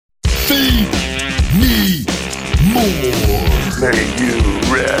Feed me more. May you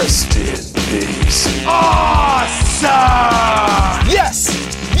rest in peace. Awesome! Yes!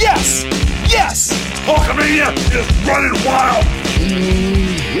 Yes! Yes! Hulkamania is running wild.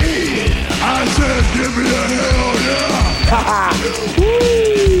 Yeah. I said give me a hell yeah.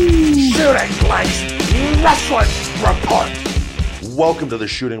 Shooting Blanks Wrestling Report. Welcome to the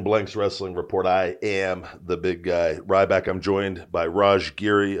Shooting Blanks Wrestling Report. I am the big guy, Ryback. I'm joined by Raj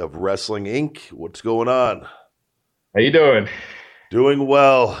Giri of Wrestling Inc. What's going on? How you doing? Doing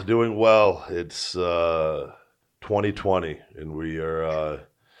well, doing well. It's 2020, and we are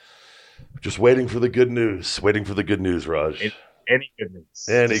just waiting for the good news. Waiting for the good news, Raj. Any good news?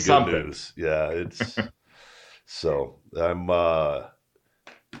 Any good Something. news? Yeah, it's so I'm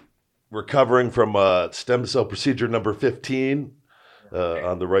recovering from stem cell procedure number 15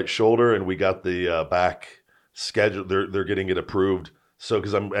 on the right shoulder, and we got the back scheduled. They're getting it approved. So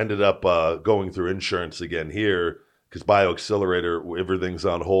because I'm ended up going through insurance again here. Because BioAccelerator, everything's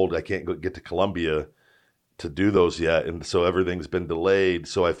on hold. I can't get to Columbia to do those yet. And so everything's been delayed.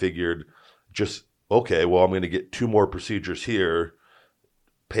 So I figured okay, well, I'm going to get 2 more procedures here,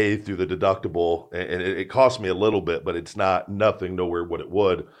 pay through the deductible. And it cost me a little bit, but it's nothing nowhere what it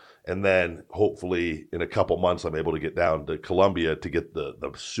would. And then hopefully in a couple months, I'm able to get down to Columbia to get the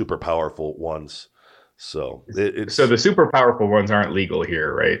super powerful ones. So So the super powerful ones aren't legal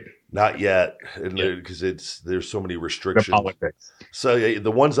here, right? Not yet, because there's so many restrictions. The politics. So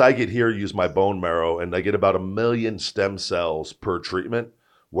the ones I get here use my bone marrow, and I get about 1 million stem cells per treatment,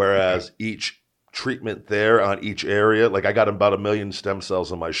 whereas each treatment there on each area, like I got about 1 million stem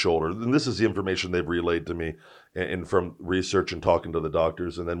cells on my shoulder. And this is the information they've relayed to me and from research and talking to the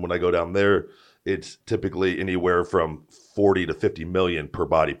doctors. And then when I go down there, it's typically anywhere from 40 to 50 million per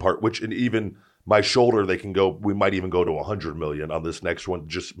body part, which and even my shoulder, we might even go to 100 million on this next one,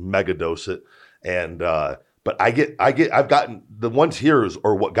 just mega dose it. And, but I've gotten the ones here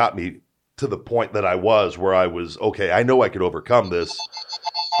are what got me to the point that I was, where I was, okay, I know I could overcome this.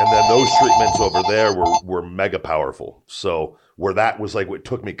 And then those treatments over there were mega powerful. So where that was like what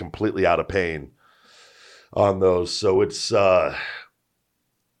took me completely out of pain on those. So it's,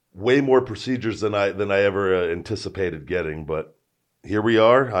 way more procedures than I ever anticipated getting, but here we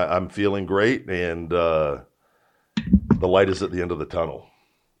are. I'm feeling great, and the light is at the end of the tunnel.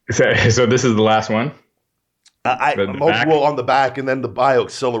 So this is the last one? I'm hopeful on the back, and then the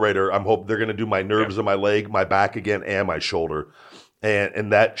BioAccelerator. I'm hoping they're going to do my nerves in my leg, my back again, and my shoulder.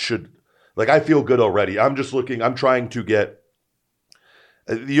 And that should, like, I feel good already. I'm trying to get,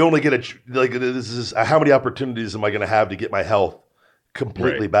 you only get this is, how many opportunities am I going to have to get my health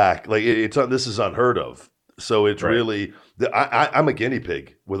completely back? Like, this is unheard of. So it's really, I'm a guinea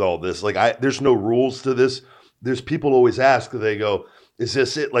pig with all this. Like, there's no rules to this. There's people always ask, they go, is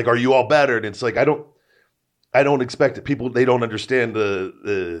this it? Like, are you all better? And it's like, I don't expect it. People, they don't understand a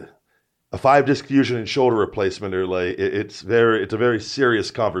 5-disc fusion and shoulder replacement are like, it's a very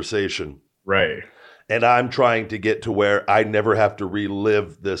serious conversation. Right. And I'm trying to get to where I never have to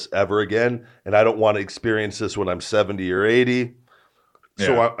relive this ever again. And I don't want to experience this when I'm 70 or 80. Yeah.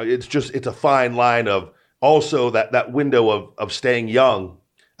 So it's a fine line of, also, that window of staying young,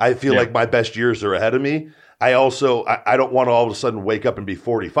 I feel like my best years are ahead of me. I don't want to all of a sudden wake up and be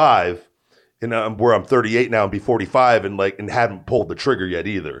 45, and where I'm 38 now and be 45 and haven't pulled the trigger yet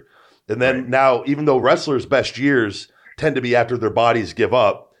either. And then now, even though wrestlers' best years tend to be after their bodies give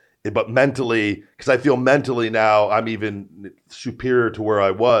up, but mentally, because I feel mentally now I'm even superior to where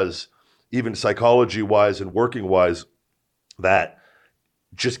I was, even psychology-wise and working-wise, that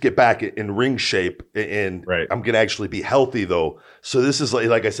just get back in ring shape, and I'm going to actually be healthy though. So this is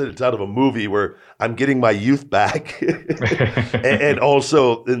like I said, it's out of a movie where I'm getting my youth back and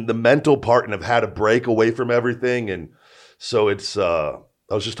also in the mental part, and I've had a break away from everything. And so it's, I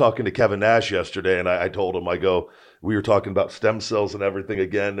was just talking to Kevin Nash yesterday, and I told him, we were talking about stem cells and everything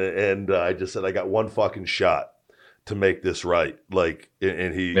again. And I just said, I got one fucking shot to make this right. Like,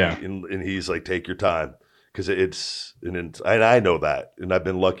 and he's like, take your time. Because and I know that, and I've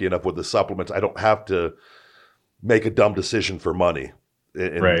been lucky enough with the supplements. I don't have to make a dumb decision for money,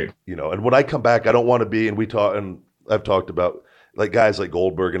 and, you know. And when I come back, I don't want to be. And I've talked about like guys like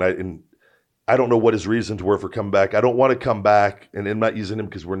Goldberg, and I don't know what his reasons were for coming back. I don't want to come back, and I'm not using him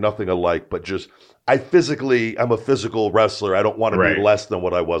because we're nothing alike. But just I'm a physical wrestler. I don't want to be less than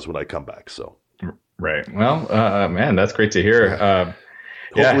what I was when I come back. So Well, man, that's great to hear.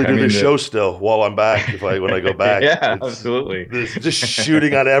 Hopefully do this show still while I'm back when I go back. Yeah, absolutely. It's just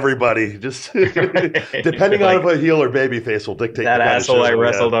shooting on everybody. Just depending on if a heel or babyface will dictate that asshole I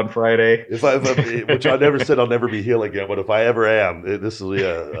wrestled on Friday. Which I never said I'll never be heel again, but if I ever am, this will be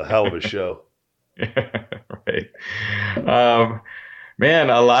a hell of a show. Right. Man,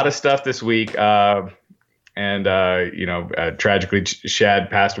 a lot of stuff this week. Tragically, Shad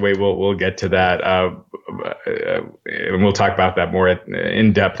passed away. We'll get to that, and we'll talk about that more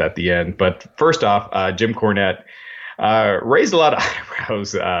in depth at the end. But first off, Jim Cornette raised a lot of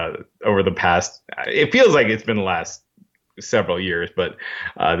eyebrows over the past. It feels like it's been the last several years, but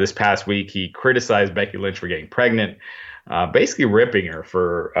this past week he criticized Becky Lynch for getting pregnant, basically ripping her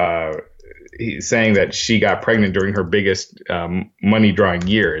for saying that she got pregnant during her biggest money drawing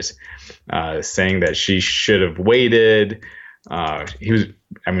years. Saying that she should have waited. He was,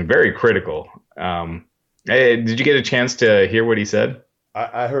 very critical. Did you get a chance to hear what he said?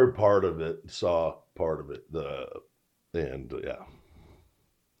 I heard part of it, saw part of it. Yeah.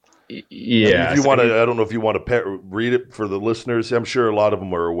 If you want to, I don't know if you want to read it for the listeners. I'm sure a lot of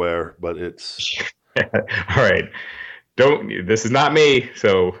them are aware, but it's all right. This is not me,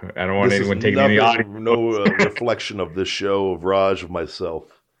 so I don't want anyone taking any audio. No reflection of this show of Raj, of myself.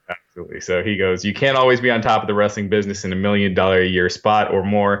 Absolutely. So he goes, you can't always be on top of the wrestling business in $1 million a year spot or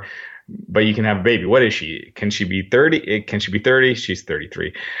more, but you can have a baby. What is she? Can she be 30? Can she be 30? She's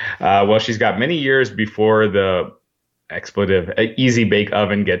 33. Well, she's got many years before the expletive easy bake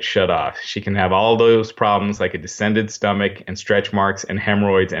oven gets shut off. She can have all those problems like a distended stomach and stretch marks and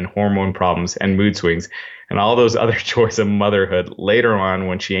hemorrhoids and hormone problems and mood swings and all those other joys of motherhood later on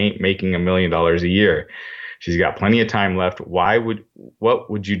when she ain't making $1 million a year. She's got plenty of time left. What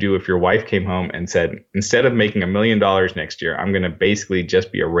would you do if your wife came home and said, instead of making $1 million next year, I'm going to basically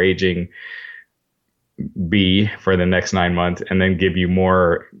just be a raging bee for the next 9 months and then give you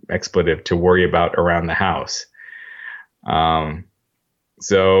more expletive to worry about around the house?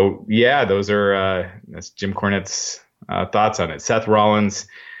 So yeah, that's Jim Cornette's thoughts on it. Seth Rollins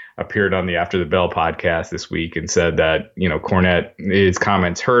appeared on the After the Bell podcast this week and said that, Cornette, his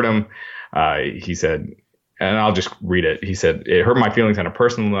comments hurt him. He said, and I'll just read it. He said, it hurt my feelings on a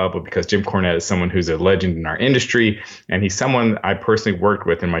personal level because Jim Cornette is someone who's a legend in our industry. And he's someone I personally worked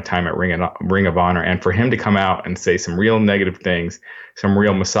with in my time at Ring of Honor. And for him to come out and say some real negative things, some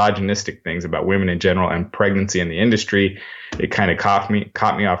real misogynistic things about women in general and pregnancy in the industry, it kind of caught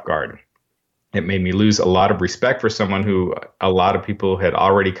me off guard. It made me lose a lot of respect for someone who a lot of people had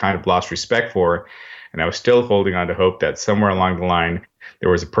already kind of lost respect for. And I was still holding on to hope that somewhere along the line,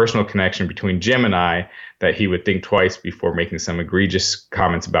 there was a personal connection between Jim and I, that he would think twice before making some egregious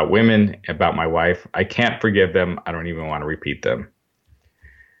comments about women, about my wife. I can't forgive them. I don't even want to repeat them.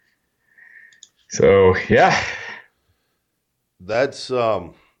 So, yeah. That's,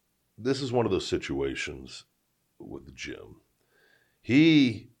 this is one of those situations with Jim.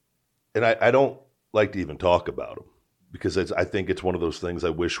 And I don't like to even talk about him because I think it's one of those things I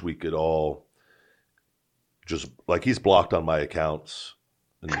wish we could all just, like, he's blocked on my accounts.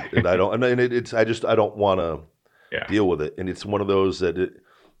 And I don't, I don't want to deal with it. And it's one of those that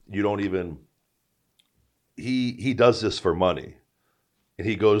you don't even, he does this for money and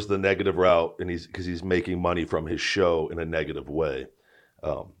he goes the negative route and because he's making money from his show in a negative way.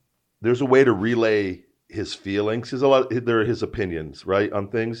 There's a way to relay his feelings. There are his opinions, right, on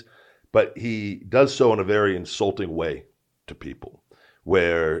things, but he does so in a very insulting way to people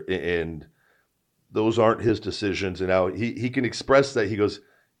and those aren't his decisions. And now he can express that.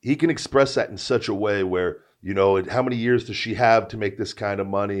 He can express that in such a way where, how many years does she have to make this kind of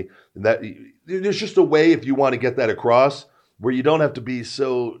money? And that there's just a way, if you want to get that across, where you don't have to be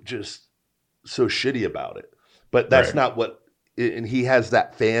so shitty about it. But that's not and he has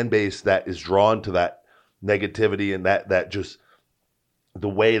that fan base that is drawn to that negativity and that just the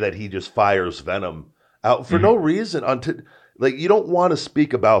way that he just fires venom out for no reason. You don't want to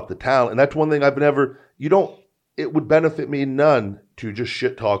speak about the talent. And that's one thing it would benefit me none to just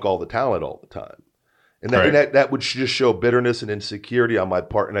shit talk all the talent all the time. And that would just show bitterness and insecurity on my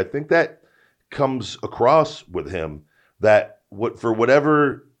part. And I think that comes across with him that for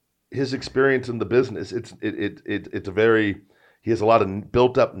whatever his experience in the business, he has a lot of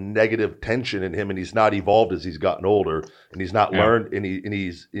built up negative tension in him and he's not evolved as he's gotten older and he's not learned and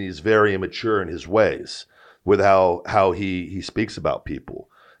he's very immature in his ways with how he speaks about people.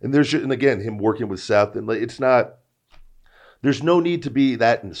 And and again, him working with Seth, and there's no need to be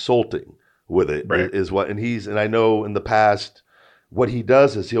that insulting with it. Right. And I know in the past, what he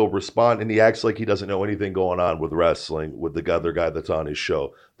does is he'll respond and he acts like he doesn't know anything going on with wrestling with the other guy that's on his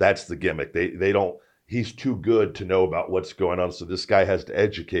show. That's the gimmick. he's too good to know about what's going on. So this guy has to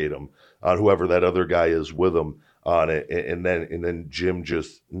educate him on whoever that other guy is with him on it. And then Jim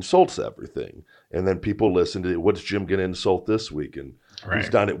just insults everything. And then people listen to what's Jim going to insult this week? And he's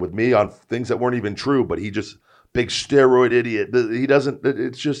done it with me on things that weren't even true, but he just big steroid idiot. He doesn't,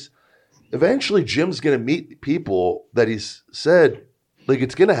 it's just, eventually Jim's going to meet people that he's said, like,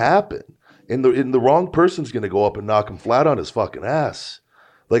 it's going to happen. And the wrong person's going to go up and knock him flat on his fucking ass.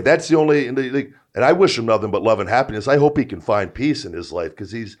 Like, that's the only, and I wish him nothing but love and happiness. I hope he can find peace in his life,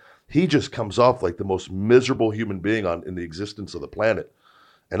 because he just comes off like the most miserable human being in the existence of the planet.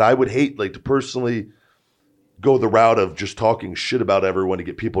 And I would hate, like, to personally go the route of just talking shit about everyone to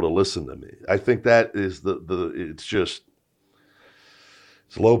get people to listen to me. I think that is it's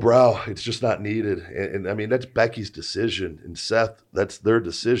lowbrow. It's just not needed. And I mean, that's Becky's decision. And Seth, that's their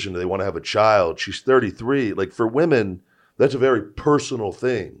decision. They want to have a child. She's 33. Like, for women, that's a very personal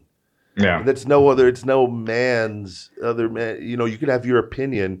thing. Yeah. And it's no man's other man. You know, you can have your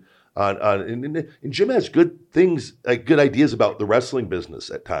opinion on and Jim has good things, like good ideas about the wrestling business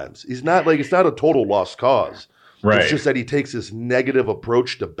at times. He's not like, it's not a total lost cause. Right. It's just that he takes this negative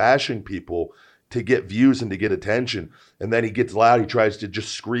approach to bashing people to get views and to get attention. And then he gets loud. He tries to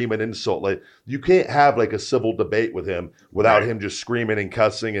just scream and insult. Like, you can't have like a civil debate with him without him just screaming and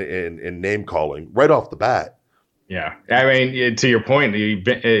cussing and name calling right off the bat. Yeah. I mean, to your point,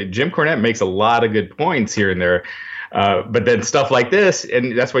 Jim Cornette makes a lot of good points here and there. But then stuff like this,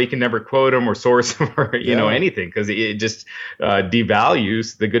 and that's why you can never quote him or source him or, you know, anything, because it just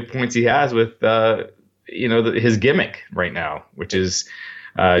devalues the good points he has with, his gimmick right now, which is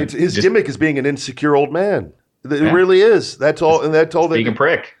his gimmick is being an insecure old man. It really is. That's all. And that's all. Being a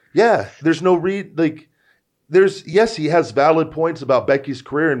prick. Yeah. There's no yes, he has valid points about Becky's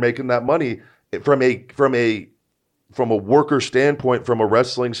career and making that money from a worker standpoint, from a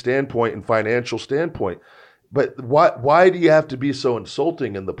wrestling standpoint and financial standpoint. But why do you have to be so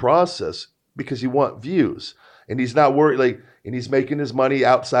insulting in the process? Because you want views, and he's not worried. And he's making his money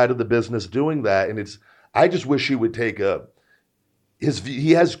outside of the business doing that. And I just wish he would take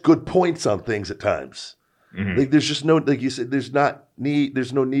he has good points on things at times. Mm-hmm. Like, there's just no, like you said, there's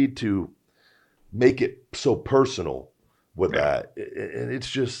no need to make it so personal with that. And it's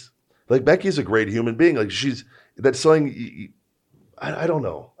just like, Becky's a great human being. Like, that's something. I don't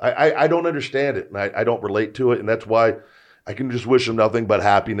know. I don't understand it, and I don't relate to it, and that's why I can just wish him nothing but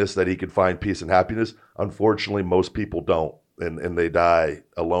happiness, that he could find peace and happiness. Unfortunately, most people don't, and they die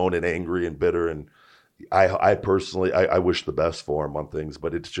alone and angry and bitter. And I personally, I wish the best for him on things,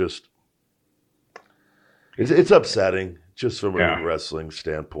 but it's just, it's upsetting just from a wrestling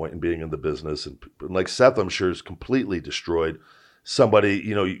standpoint and being in the business. And like Seth, I'm sure, is completely destroyed. Somebody,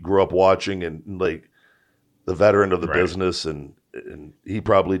 you grew up watching and like the veteran of the business, and he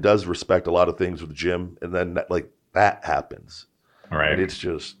probably does respect a lot of things with Jim, and then that happens. All right. And it's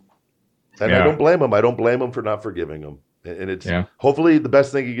just, and I don't blame him. I don't blame him for not forgiving him. And it's hopefully the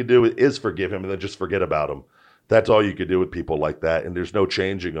best thing you could do is forgive him and then just forget about him. That's all you could do with people like that. And there's no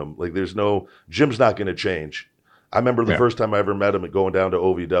changing them. Like, Jim's not going to change. I remember the first time I ever met him and going down to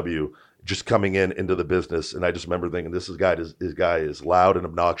OVW, just coming into the business. And I just remember thinking, this guy is loud and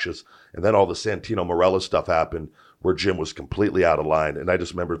obnoxious. And then all the Santino Marella stuff happened where Jim was completely out of line. And I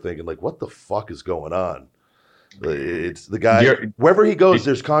just remember thinking, like, what the fuck is going on? It's the guy, wherever he goes,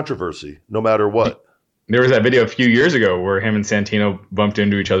 there's controversy, no matter what. There was that video a few years ago where him and Santino bumped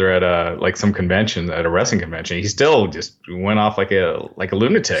into each other at some convention, at a wrestling convention. He still just went off like a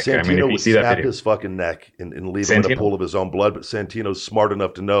lunatic. Santino, I mean, if you see that video, his fucking neck and leave him in a pool of his own blood. But Santino's smart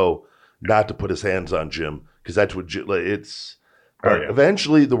enough to know not to put his hands on Jim, because that's what it's.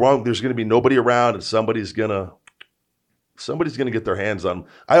 Eventually, there's going to be nobody around, and somebody's gonna get their hands on him.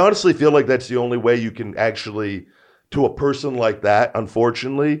 I honestly feel like that's the only way you can actually, to a person like that,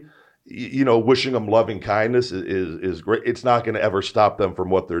 unfortunately, wishing them loving kindness is great. It's not going to ever stop them from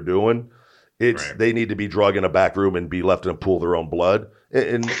what they're doing. They need to be drugged in a back room and be left in a pool of their own blood.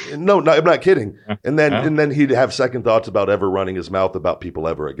 And no, I'm not kidding. And then he'd have second thoughts about ever running his mouth about people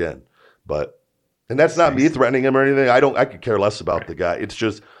ever again. And that's not me threatening him or anything. I could care less about the guy. It's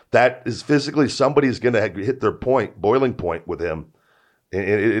just, that is physically somebody's going to hit their boiling point with him. And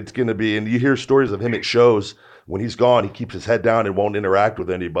it's going to be, and you hear stories of him at shows. When he's gone, he keeps his head down and won't interact with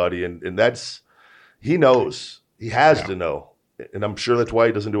anybody. And that's, he knows. He has to know. And I'm sure that's why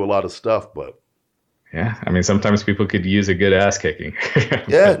he doesn't do a lot of stuff. But yeah, I mean, sometimes people could use a good ass kicking.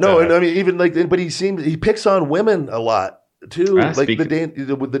 And I mean, even but he picks on women a lot too.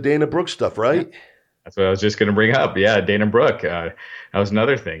 With the Dana Brooke stuff, right? Yeah. That's what I was just going to bring up. Yeah, Dana Brooke. That was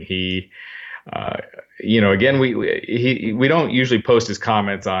another thing. Again, we don't usually post his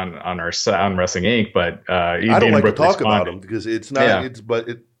comments on Wrestling Inc., but I don't like to talk about him because it's not.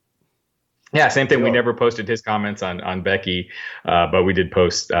 Yeah. Yeah, same thing. We never posted his comments on Becky, but we did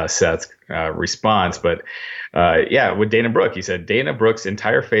post Seth's response. But with Dana Brooke, he said Dana Brooke's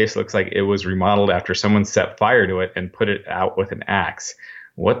entire face looks like it was remodeled after someone set fire to it and put it out with an axe.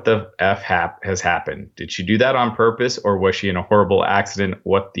 What the F has happened? Did she do that on purpose, or was she in a horrible accident?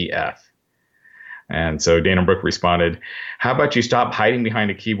 What the F? And so Dana Brooke responded, "How about you stop hiding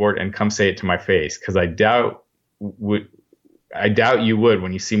behind a keyboard and come say it to my face? Because I doubt you would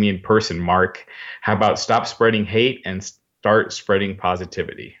when you see me in person, Mark. How about stop spreading hate and start spreading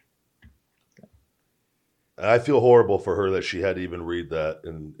positivity?" I feel horrible for her that she had to even read that,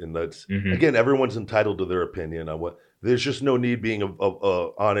 and that's again, everyone's entitled to their opinion on what. There's just no need being a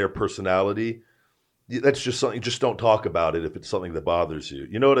on-air personality. That's just something. Just don't talk about it if it's something that bothers you.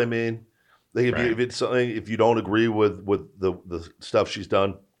 You know what I mean? Like if it's something, if you don't agree with the stuff she's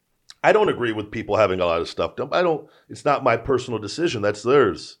done. I don't agree with people having a lot of stuff done. It's not my personal decision. That's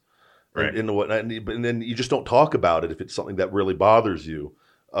theirs. Right. And then you just don't talk about it if it's something that really bothers you.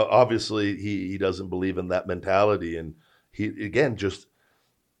 Obviously, he doesn't believe in that mentality, and he again just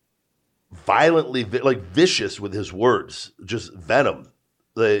violently vicious with his words, just venom.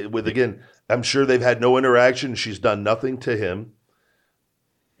 I'm sure they've had no interaction. She's done nothing to him,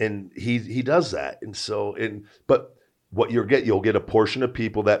 and he does that. But what you'll get a portion of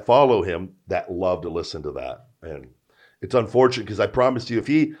people that follow him that love to listen to that, and it's unfortunate because I promise you,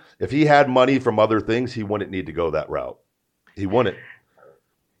 if he had money from other things, he wouldn't need to go that route. He wouldn't.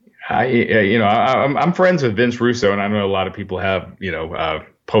 I'm friends with Vince Russo, and I know a lot of people have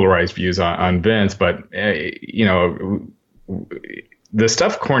polarized views on Vince, but the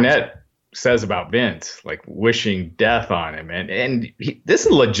stuff Cornette says about Vince, like wishing death on him, and this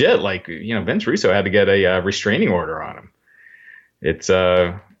is legit. Like Vince Russo had to get a restraining order on him. It's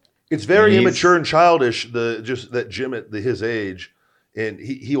very immature and childish. That Jim at his age, and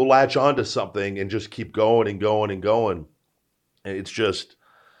he will latch onto something and just keep going and going and going, and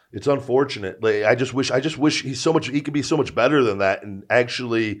it's unfortunate. Like, I just wish he could be so much better than that and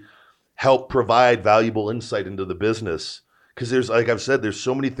actually help provide valuable insight into the business. Because there's, like I've said, there's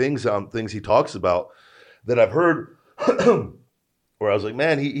so many things he talks about that I've heard where I was like,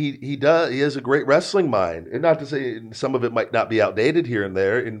 man, he has a great wrestling mind. And not to say some of it might not be outdated here and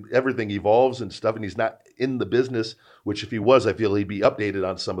there, and everything evolves and stuff, and he's not in the business, which if he was, I feel he'd be updated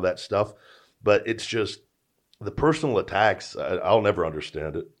on some of that stuff. But it's just the personal attacks, I'll never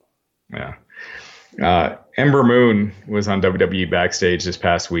understand it. Yeah. Ember Moon was on WWE Backstage this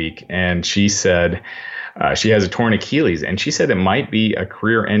past week, and she said she has a torn Achilles, and she said it might be a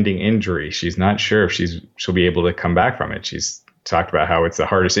career-ending injury. She's not sure if she'll be able to come back from it. She's talked about how it's the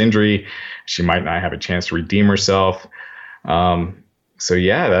hardest injury. She might not have a chance to redeem herself. So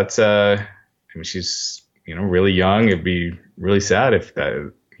yeah, that's she's really young. It'd be really sad if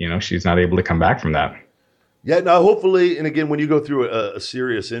she's not able to come back from that. Yeah, no, hopefully, and again, when you go through a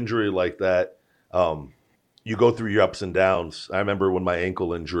serious injury like that, you go through your ups and downs. I remember when my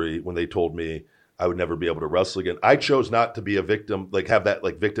ankle injury, when they told me I would never be able to wrestle again, I chose not to be a victim, like have that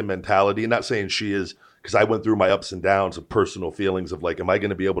like victim mentality. And not saying she is, because I went through my ups and downs of personal feelings of like, am I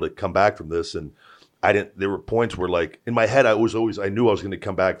going to be able to come back from this? And I didn't. There were points where like in my head, I knew I was going to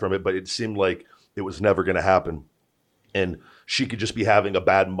come back from it, but it seemed like it was never going to happen. And she could just be having a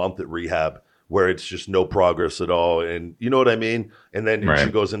bad month at rehab, where it's just no progress at all. And you know what I mean? And then she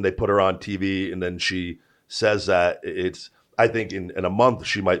goes and they put her on TV, and then she says that I think in a month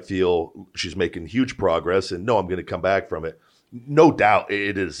she might feel she's making huge progress and no, I'm going to come back from it. No doubt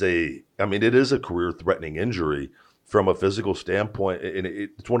it is a career-threatening injury from a physical standpoint. And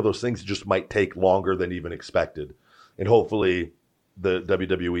it's one of those things that just might take longer than even expected. And hopefully the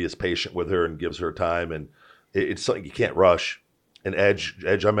WWE is patient with her and gives her time. And it's something you can't rush. And Edge,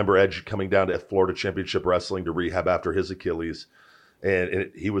 I remember Edge coming down to Florida Championship Wrestling to rehab after his Achilles, and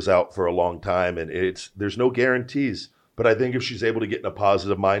he was out for a long time. And there's no guarantees, but I think if she's able to get in a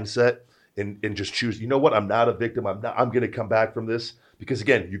positive mindset and just choose, you know what, I'm not a victim. I'm going to come back from this, because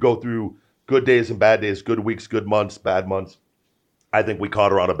again, you go through good days and bad days, good weeks, good months, bad months. I think we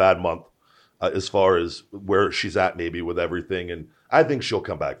caught her on a bad month as far as where she's at maybe with everything, and I think she'll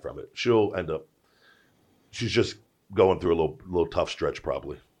come back from it. She's just going through a little tough stretch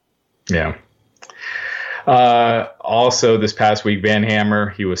probably. Yeah. Also this past week, Van Hammer,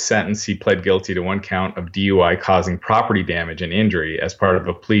 he was sentenced. He pled guilty to one count of DUI causing property damage and injury as part of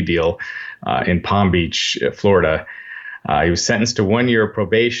a plea deal in Palm Beach, Florida. He was sentenced to 1 year of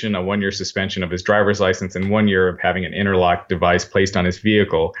probation, a 1 year suspension of his driver's license, and 1 year of having an interlock device placed on his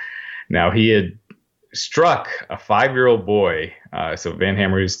vehicle. Now, he had struck a 5-year-old boy. So Van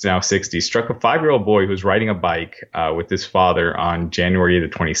Hammer, who's now 60, struck a 5-year-old boy who was riding a bike with his father on January the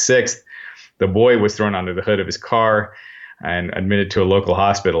 26th. The boy was thrown onto the hood of his car and admitted to a local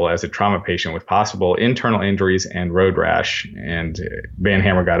hospital as a trauma patient with possible internal injuries and road rash. And Van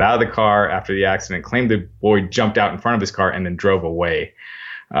Hammer got out of the car after the accident, claimed the boy jumped out in front of his car and then drove away.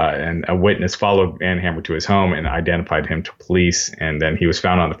 And a witness followed Van Hammer to his home and identified him to police. And then he was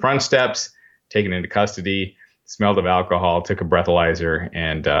found on the front steps, taken into custody, smelled of alcohol, took a breathalyzer,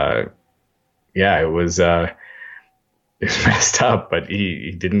 and it was messed up, but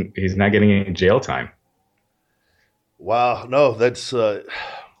he's not getting any jail time. Wow, no, that's an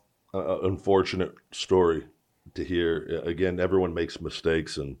unfortunate story to hear. Again, everyone makes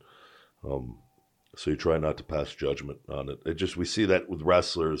mistakes, and so you try not to pass judgment on it. We see that with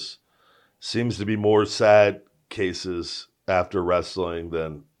wrestlers. Seems to be more sad cases after wrestling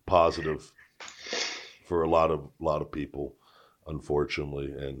than positive for a lot of people,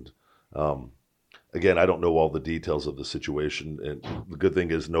 unfortunately. And again, I don't know all the details of the situation, and the good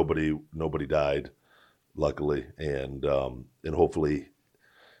thing is nobody died, luckily, and hopefully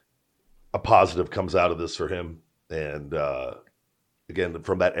a positive comes out of this for him. And again,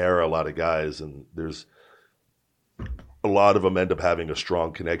 from that era, a lot of guys, and there's a lot of them end up having a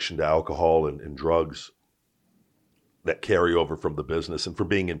strong connection to alcohol and drugs that carry over from the business and from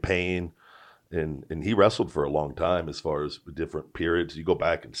being in pain. And he wrestled for a long time as far as different periods. You go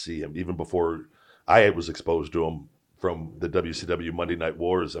back and see him even before I was exposed to him from the WCW Monday Night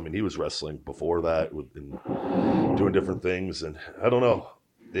Wars. I mean, he was wrestling before that and doing different things. And I don't know.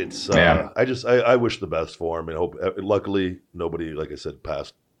 It's I wish the best for him and hope. Luckily, nobody, like I said,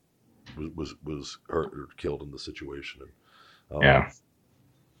 passed was hurt or killed in the situation. And,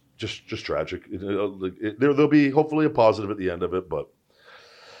 just tragic. There'll be hopefully a positive at the end of it, but.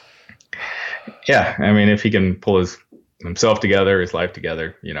 Yeah, I mean, if he can pull himself together, his life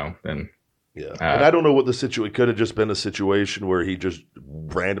together, then. Yeah, and I don't know what the situation. It could have just been a situation where he just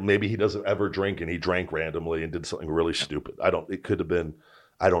maybe he doesn't ever drink and he drank randomly and did something really stupid. It could have been.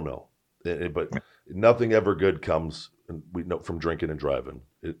 I don't know, but nothing ever good comes, and we know from drinking and driving.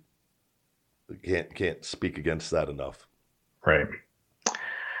 It can't speak against that enough. Right.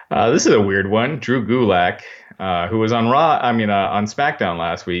 This is a weird one. Drew Gulak, who was on on SmackDown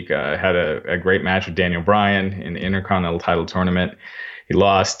last week, had a great match with Daniel Bryan in the Intercontinental title tournament. He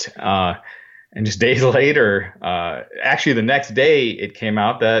lost, and just days later, actually the next day, it came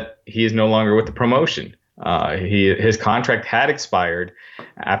out that he is no longer with the promotion. His contract had expired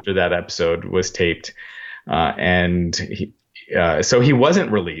after that episode was taped, and so he wasn't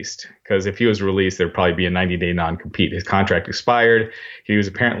released, because if he was released, there'd probably be a 90-day non-compete. His contract expired. He was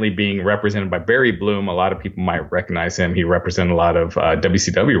apparently being represented by Barry Bloom. A lot of people might recognize him. He represented a lot of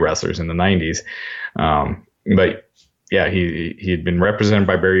WCW wrestlers in the 90s. But yeah, he had been represented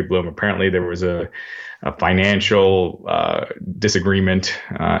by Barry Bloom. Apparently there was a financial disagreement,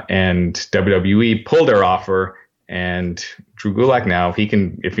 and WWE pulled their offer. And Drew Gulak now,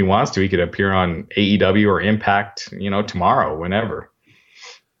 if he wants to, he could appear on AEW or Impact, tomorrow, whenever.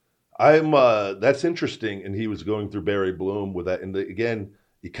 That's interesting. And he was going through Barry Bloom with that. And again,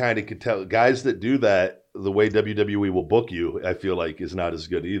 you kind of could tell guys that do that, the way WWE will book you, I feel like is not as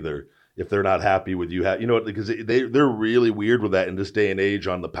good either. If they're not happy with you, because they're really weird with that in this day and age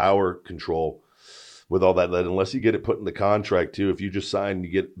on the power control with all that. Unless you get it put in the contract too, if you just sign, you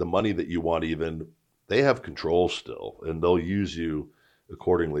get the money that you want even. They have control still, and they'll use you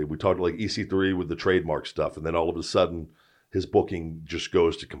accordingly. We talked like EC3 with the trademark stuff, and then all of a sudden, his booking just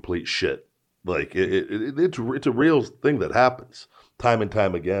goes to complete shit. Like it's a real thing that happens time and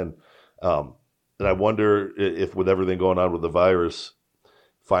time again. And I wonder if with everything going on with the virus,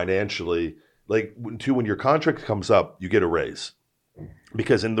 financially, when your contract comes up, you get a raise.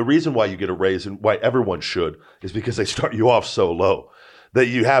 And the reason why you get a raise and why everyone should is because they start you off so low that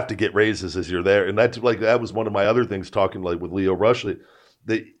you have to get raises as you're there. And that was one of my other things talking with Leo Rush,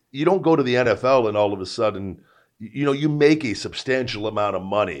 that you don't go to the NFL and all of a sudden, you make a substantial amount of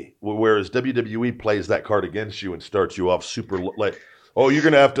money, whereas WWE plays that card against you and starts you off super you're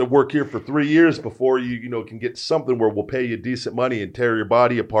going to have to work here for 3 years before you can get something where we'll pay you decent money and tear your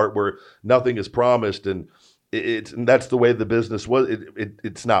body apart where nothing is promised. And and that's the way the business was.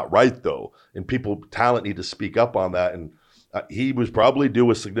 It's not right though. And talent need to speak up on that. And he was probably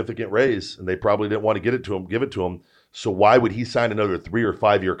due a significant raise, and they probably didn't want to give it to him. So why would he sign another 3 or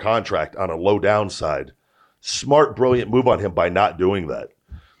 5 year contract on a low downside? Smart, brilliant move on him by not doing that.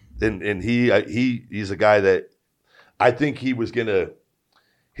 And he's a guy that I think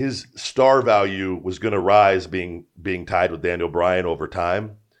his star value was gonna rise being tied with Daniel Bryan over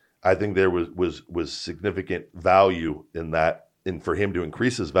time. I think there was significant value in that, and for him to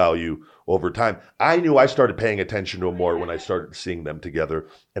increase his value over time. I knew I started paying attention to him more when I started seeing them together,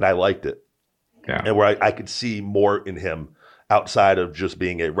 and I liked it. Yeah. And where I could see more in him outside of just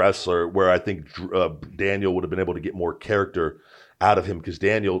being a wrestler, where I think Daniel would have been able to get more character out of him, because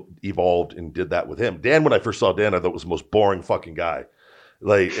Daniel evolved and did that with him. Dan, when I first saw Dan, I thought was the most boring fucking guy.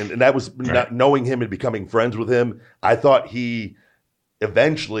 Like, and that was not knowing him and becoming friends with him. I thought he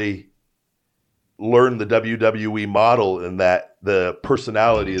eventually learned the WWE model, in that the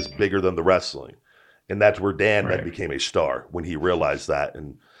personality is bigger than the wrestling. And that's where Dan then became a star, when he realized that.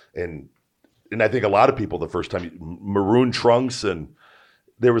 And I think a lot of people the first time, maroon trunks, and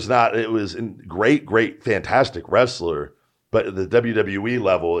it was great, fantastic wrestler. But at the WWE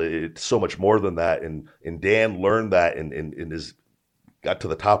level, it's so much more than that. And Dan learned that and got to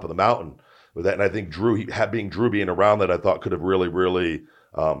the top of the mountain with that. And I think Drew being around that, I thought could have really, really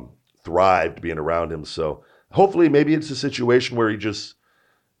thrived being around him. So hopefully maybe it's a situation where he just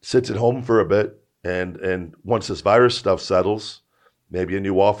sits at home for a bit. And once this virus stuff settles, maybe a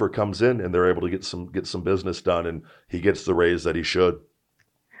new offer comes in and they're able to get some business done, and he gets the raise that he should.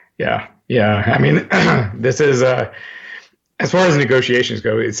 Yeah. I mean, this is as far as negotiations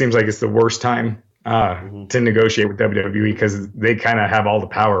go, it seems like it's the worst time to negotiate with WWE, because they kind of have all the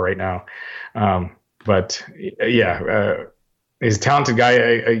power right now. But he's a talented guy.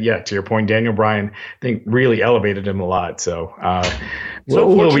 To your point, Daniel Bryan, I think, really elevated him a lot. So,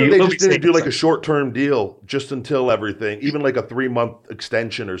 they just didn't do like a short-term deal just until everything, even like a 3-month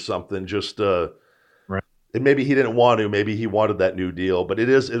extension or something. Just and maybe he didn't want to. Maybe he wanted that new deal. But it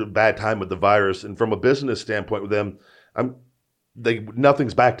is a bad time with the virus, and from a business standpoint with them,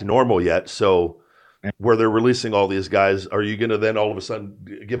 nothing's back to normal yet. So, where they're releasing all these guys, are you going to then all of a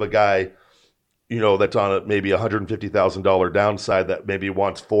sudden give a guy, that's on maybe $150,000 downside that maybe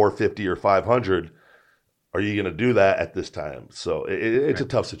wants $450 or $500? Are you going to do that at this time? So it's a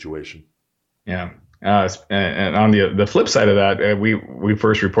tough situation. Yeah. And on the flip side of that, we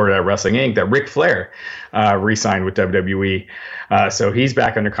first reported at Wrestling Inc. that Ric Flair re-signed with WWE. So he's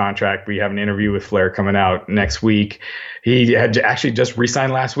back under contract. We have an interview with Flair coming out next week. He had actually just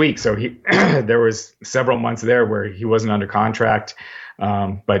re-signed last week. So there was several months there where he wasn't under contract.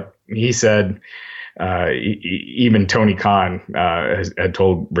 But he said, even Tony Khan had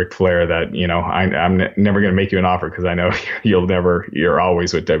told Ric Flair that, I'm never going to make you an offer, because I know you're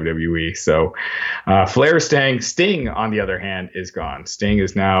always with WWE. So Flair is staying. Sting, on the other hand, is gone. Sting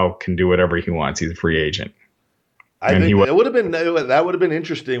can do whatever he wants. He's a free agent. I think that would have been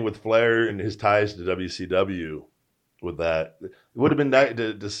interesting with Flair and his ties to WCW. With that, it would have been nice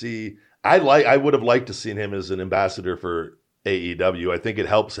to see. I would have liked to seen him as an ambassador for AEW. I think it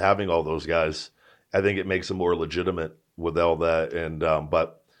helps having all those guys. I think it makes them more legitimate with all that. And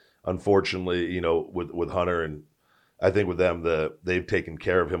but unfortunately, with Hunter, and I think with them, they've taken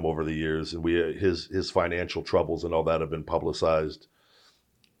care of him over the years, and his financial troubles and all that have been publicized,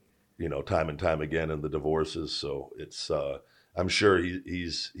 time and time again in the divorces. So it's I'm sure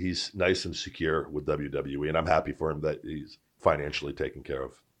he's nice and secure with WWE, and I'm happy for him that he's financially taken care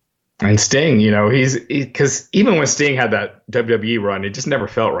of. And Sting, because even when Sting had that WWE run, it just never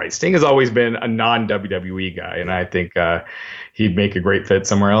felt right. Sting has always been a non-WWE guy, and I think he'd make a great fit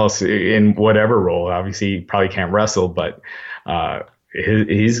somewhere else in whatever role. Obviously, he probably can't wrestle, but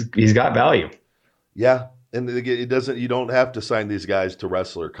he's got value. Yeah, and it doesn't. You don't have to sign these guys to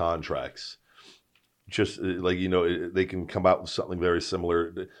wrestler contracts. Just they can come out with something very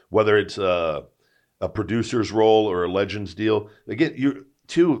similar, whether it's a producer's role or a Legends deal. Again,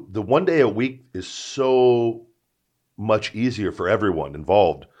 the 1 day a week is so much easier for everyone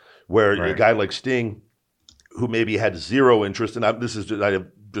involved, where a guy like Sting, who maybe had zero interest, and I'm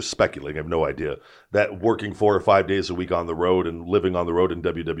just speculating, I have no idea, that working 4 or 5 days a week on the road and living on the road in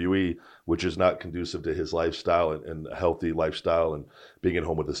WWE, which is not conducive to his lifestyle and a healthy lifestyle and being at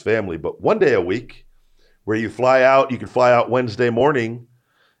home with his family. But 1 day a week where you can fly out Wednesday morning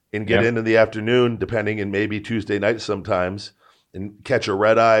and get in the afternoon, depending, and maybe Tuesday night sometimes, and catch a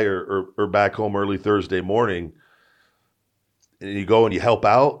red eye or back home early Thursday morning, and you go and you help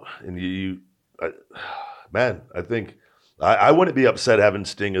out, and I think I wouldn't be upset having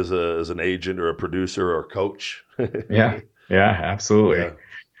Sting as an agent or a producer or a coach. Yeah, absolutely.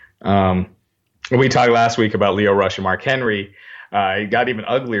 Yeah. We talked last week about Lio Rush and Mark Henry. It got even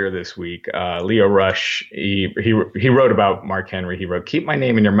uglier this week. Lio Rush, he wrote about Mark Henry. He wrote, "Keep my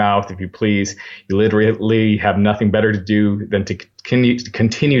name in your mouth, if you please. You literally have nothing better to do than to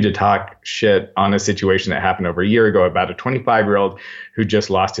continue to talk shit on a situation that happened over a year ago about a 25-year-old who just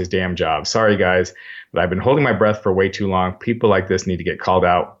lost his damn job. Sorry, guys, but I've been holding my breath for way too long. People like this need to get called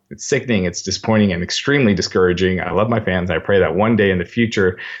out. It's sickening, it's disappointing, and extremely discouraging. I love my fans. I pray that one day in the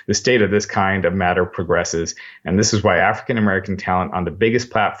future, the state of this kind of matter progresses. And this is why African-American talent on the biggest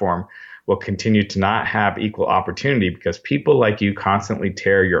platform will continue to not have equal opportunity, because people like you constantly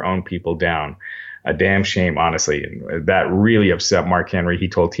tear your own people down. A damn shame, honestly. And that really upset Mark Henry. He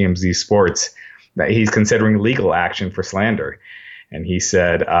told TMZ Sports that he's considering legal action for slander. And he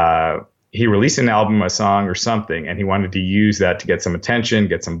said, he released an album, a song or something, and he wanted to use that to get some attention,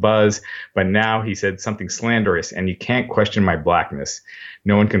 get some buzz. But now he said something slanderous, and you can't question my blackness.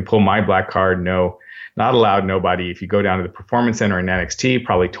 No one can pull my black card. No, not allowed, nobody. If you go down to the Performance Center in NXT,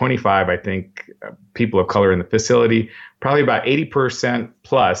 probably 25, I think, people of color in the facility, probably about 80%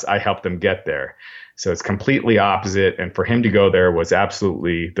 plus, I helped them get there. So it's completely opposite. And for him to go there was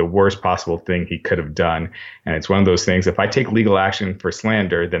absolutely the worst possible thing he could have done. And it's one of those things, if I take legal action for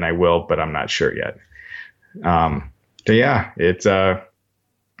slander, then I will, but I'm not sure yet. So yeah, it's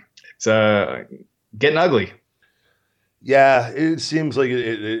getting ugly. Yeah, it seems like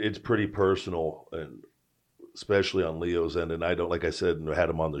it's pretty personal, and especially on Leo's end. And I don't, like I said, and I had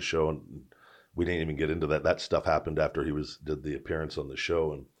him on the show, and we didn't even get into that. That stuff happened after he did the appearance on the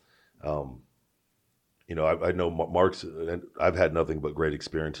show. And, you know, I know Mark's, and I've had nothing but great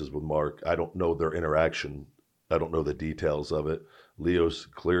experiences with Mark. I don't know their interaction. I don't know the details of it. Leo's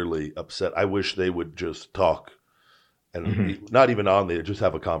clearly upset. I wish they would just talk, and not even on there, just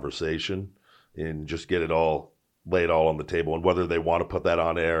have a conversation and just get it all, lay it all on the table. And whether they want to put that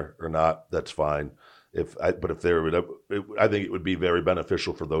on air or not, that's fine. But if there would, I think it would be very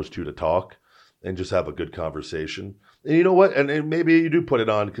beneficial for those two to talk and just have a good conversation. And you know what? And maybe you do put it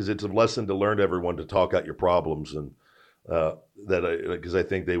on because it's a lesson to learn to everyone to talk out your problems, and because I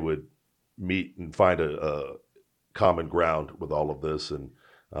think they would meet and find a common ground with all of this. And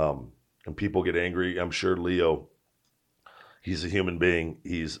people get angry. I'm sure Leo, he's a human being.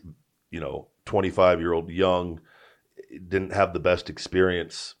 He's, 25-year-old, young, didn't have the best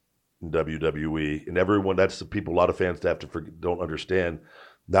experience in WWE, and everyone, that's the people, a lot of fans don't understand.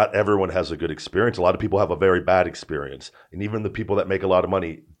 Not everyone has a good experience. A lot of people have a very bad experience. And even the people that make a lot of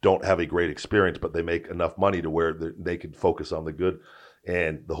money don't have a great experience, but they make enough money to where they can focus on the good.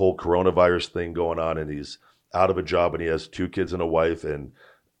 And the whole coronavirus thing going on, and he's out of a job, and he has 2 kids and a wife, and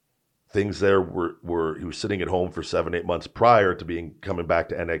things there were he was sitting at home for 7-8 months prior to coming back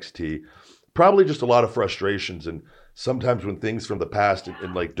to NXT. Probably just a lot of frustrations. And sometimes when things from the past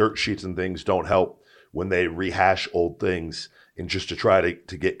and like dirt sheets and things don't help, when they rehash old things and just to try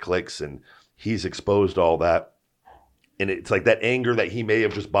to get clicks, and he's exposed all that. And it's like that anger that he may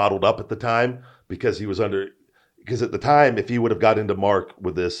have just bottled up at the time because at the time, if he would have got into Mark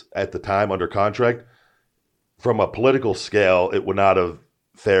with this at the time under contract, from a political scale, it would not have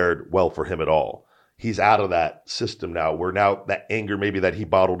fared well for him at all. He's out of that system now, where now that anger maybe that he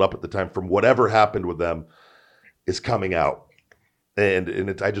bottled up at the time from whatever happened with them is coming out.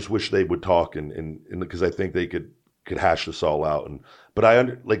 And I just wish they would talk, and because I think they could hash this all out.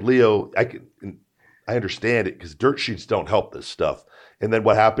 But Leo, I understand it because dirt sheets don't help this stuff. And then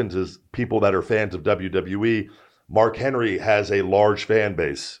what happens is people that are fans of WWE, Mark Henry has a large fan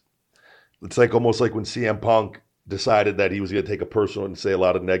base. It's like almost like when CM Punk decided that he was going to take a personal and say a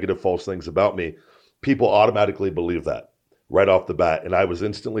lot of negative, false things about me. People automatically believe that right off the bat. And I was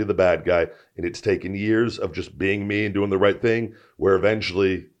instantly the bad guy. And it's taken years of just being me and doing the right thing, where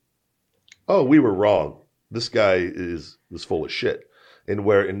eventually, oh, we were wrong. This guy was full of shit. And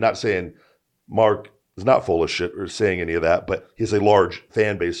not saying Mark is not full of shit or saying any of that, but he has a large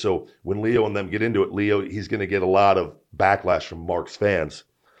fan base. So when Leo and them get into it, he's going to get a lot of backlash from Mark's fans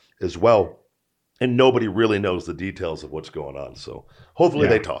as well. And nobody really knows the details of what's going on. So hopefully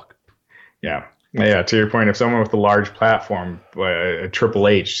they talk. Yeah. Yeah. To your point, if someone with a large platform, Triple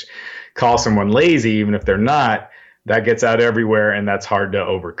H, calls someone lazy, even if they're not, that gets out everywhere, and that's hard to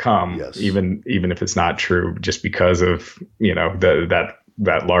overcome. Yes. Even if it's not true, just because of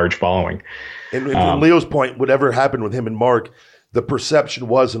that large following. And Leo's point, whatever happened with him and Mark, the perception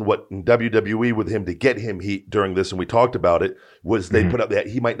was, in WWE with him to get him heat during this, and we talked about it, was they put up that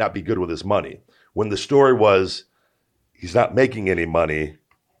he might not be good with his money. When the story was he's not making any money,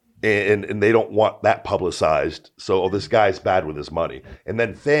 and they don't want that publicized. So this guy's bad with his money, and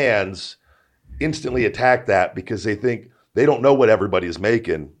then fans instantly attack that because they think they don't know what everybody's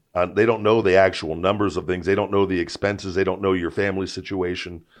making. They don't know the actual numbers of things. They don't know the expenses. They don't know your family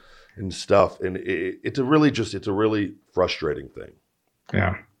situation and stuff. And it's a really frustrating thing.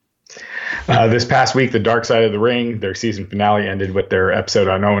 Yeah. This past week, The Dark Side of the Ring, their season finale ended with their episode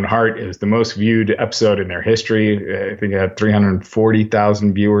on Owen Hart. It was the most viewed episode in their history. I think it had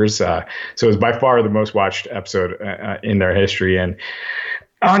 340,000 viewers. So it was by far the most watched episode in their history. And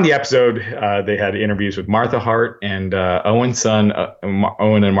on the episode, they had interviews with Martha Hart and Owen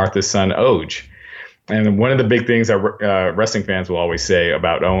and Martha's son, Oj. And one of the big things that wrestling fans will always say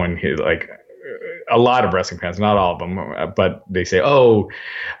about Owen, a lot of wrestling fans, not all of them, but they say,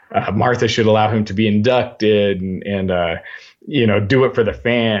 Martha should allow him to be inducted and do it for the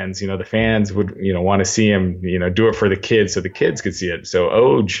fans. The fans would, want to see him, do it for the kids so the kids could see it. So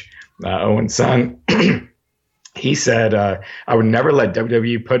Oj, Owen's son, he said, I would never let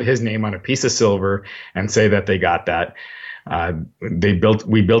WWE put his name on a piece of silver and say that they got that.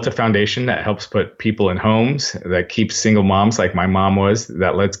 We built a foundation that helps put people in homes, that keeps single moms like my mom was,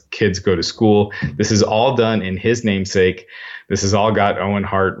 that lets kids go to school. This is all done in his namesake. This has all got Owen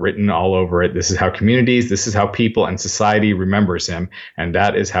Hart written all over it. This is how this is how people and society remembers him. And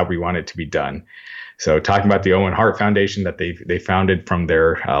that is how we want it to be done. So talking about the Owen Hart Foundation that they founded from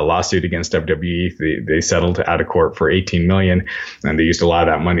their lawsuit against WWE, they settled out of court for $18 million, and they used a lot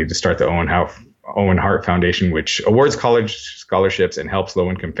of that money to start the Owen Hart Foundation, which awards college scholarships and helps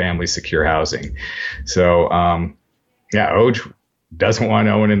low-income families secure housing. So, Oj doesn't want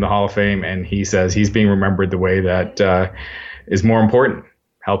Owen in the Hall of Fame, and he says he's being remembered the way that is more important,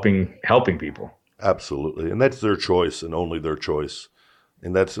 helping people. Absolutely, and that's their choice and only their choice.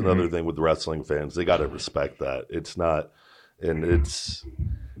 And that's another thing with wrestling fans. They got to respect that. It's not, and it's,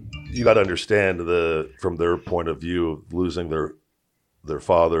 you got to understand from their point of view of losing their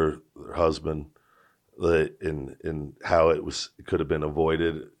father, their husband, in how it could have been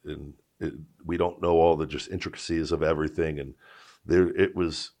avoided. And we don't know all the just intricacies of everything. And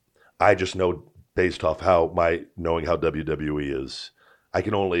I just know based off knowing how WWE is, I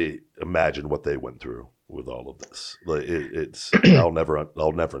can only imagine what they went through with all of this. I'll never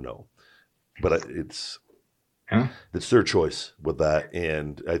know, but it's their choice with that.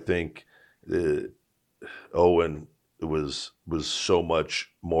 And I think Owen was so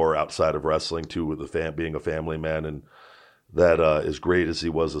much more outside of wrestling too, with being a family man, and that as great as he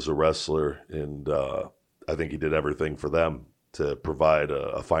was as a wrestler, and I think he did everything for them to provide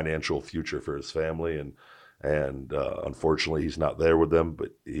a financial future for his family, and unfortunately he's not there with them,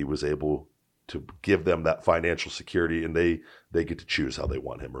 but he was able to give them that financial security, and they get to choose how they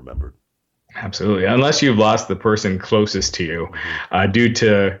want him remembered. Absolutely. Unless you've lost the person closest to you due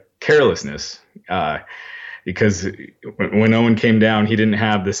to carelessness. Because when Owen came down, he didn't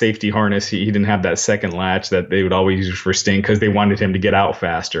have the safety harness. He didn't have that second latch that they would always use for Sting, because they wanted him to get out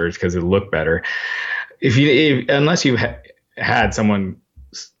faster because it looked better. Unless you had someone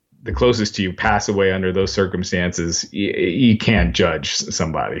the closest to you pass away under those circumstances, you can't judge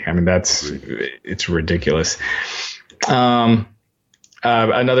somebody. I mean, it's ridiculous.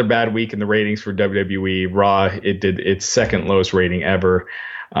 Another bad week in the ratings for WWE. Raw, it did its second lowest rating ever.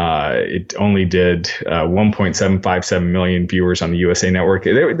 It only did 1.757 million viewers on the USA Network.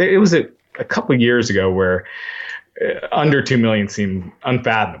 It was a couple of years ago where under 2 million seemed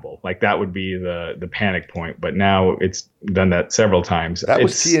unfathomable. Like that would be the panic point. But now it's done that several times. That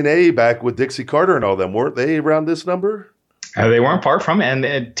was TNA back with Dixie Carter and all them. Weren't they around this number? They weren't far from it. And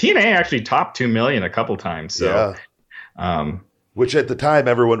TNA actually topped 2 million a couple times. So, yeah. Which at the time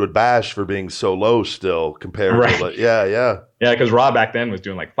everyone would bash for being so low still compared to yeah, because Raw back then was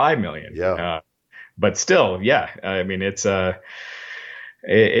doing like 5 million. Yeah. But still, yeah. I mean, it's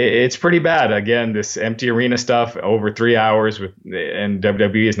pretty bad. Again, this empty arena stuff over 3 hours and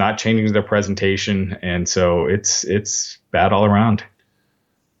WWE is not changing their presentation, and so it's bad all around.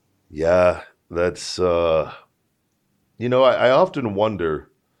 Yeah, that's I often wonder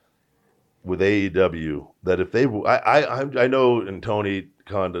with AEW that if they I know, and Tony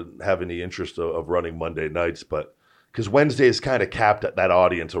Khan doesn't have any interest of running Monday nights, but because Wednesday is kind of capped at that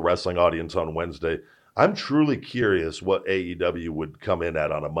audience, a wrestling audience on Wednesday. I'm truly curious what AEW would come in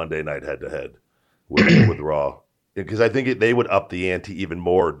at on a Monday night head-to-head with Raw. Because I think they would up the ante even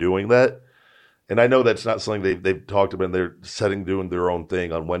more doing that. And I know that's not something they've talked about. They're doing their own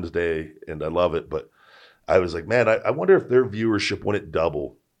thing on Wednesday, and I love it. But I was like, man, I wonder if their viewership wouldn't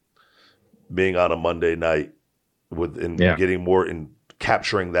double being on a Monday night getting more in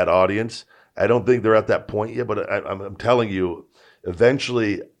capturing that audience. I don't think they're at that point yet, but I'm telling you,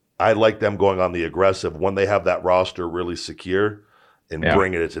 eventually – I like them going on the aggressive when they have that roster really secure and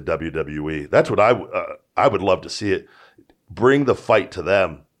bringing it to WWE. That's what I would love to see it. Bring the fight to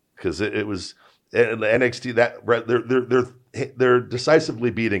them, because it was NXT that they're decisively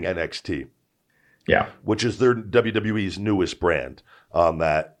beating NXT. Yeah. Which is their WWE's newest brand on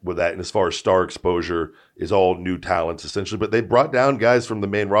that with that. And as far as star exposure is all new talents essentially, but they brought down guys from the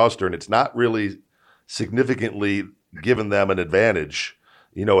main roster and it's not really significantly given them an advantage.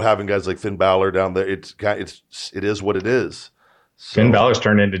 You know, having guys like Finn Balor down there, it is what it is. So, Finn Balor's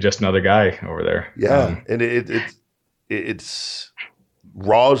turned into just another guy over there. Yeah. And it's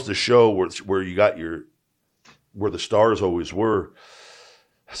Raw's the show where you got where the stars always were.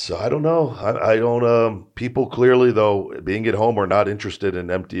 So I don't know. I don't. People clearly, though, being at home are not interested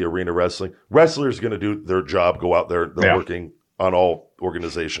in empty arena wrestling. Wrestlers going to do their job, go out there. They're working on all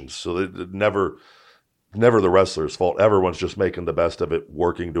organizations, so it never the wrestler's fault. Everyone's just making the best of it,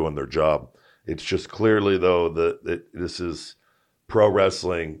 working, doing their job. It's just clearly, though, that this is pro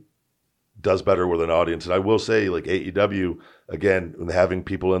wrestling does better with an audience. And I will say, like AEW, again, having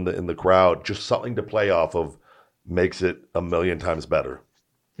people in the crowd, just something to play off of makes it a million times better.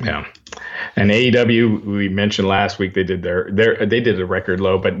 Yeah. And AEW, we mentioned last week, they did they did a record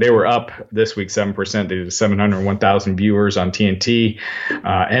low, but they were up this week 7%. They did 701,000 viewers on TNT.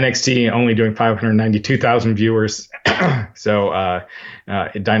 NXT only doing 592,000 viewers. So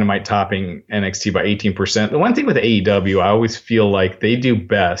Dynamite topping NXT by 18%. The one thing with AEW, I always feel like they do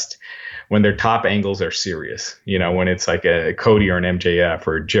best when their top angles are serious. You know, when it's like a Cody or an MJF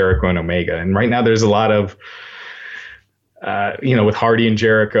or Jericho and Omega. And right now there's a lot of with Hardy and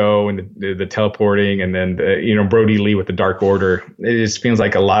Jericho and the teleporting, and then Brody Lee with the Dark Order, it just feels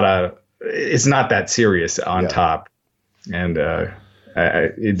like it's not that serious on top, and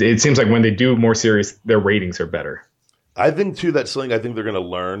it seems like when they do more serious, their ratings are better. I think too that's something I think they're going to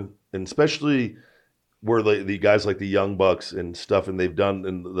learn, and especially where the guys like the Young Bucks and stuff, and they've done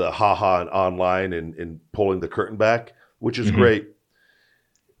in the haha and online and pulling the curtain back, which is great,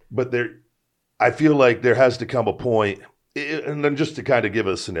 but I feel like there has to come a point. And then just to kind of give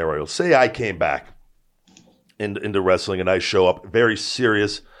a scenario, say I came back into wrestling and I show up very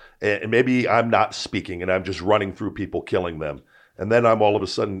serious and maybe I'm not speaking and I'm just running through people, killing them. And then I'm all of a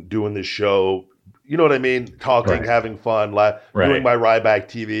sudden doing this show, you know what I mean? Talking, having fun, doing my Ryback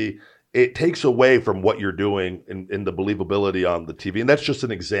TV. It takes away from what you're doing in the believability on the TV. And that's just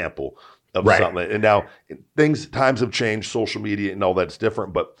an example of something. And now times have changed, social media and all that's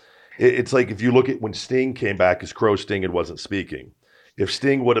different, but it's like if you look at when Sting came back as Crow Sting and wasn't speaking. If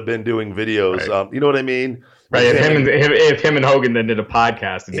Sting would have been doing videos, you know what I mean? Right. If him and Hogan then did a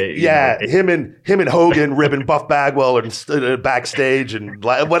podcast, him and Hogan ribbing Buff Bagwell and backstage and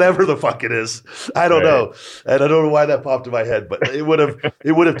whatever the fuck it is. I don't know, and I don't know why that popped in my head, but it would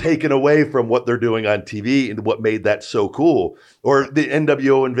have taken away from what they're doing on TV and what made that so cool. Or the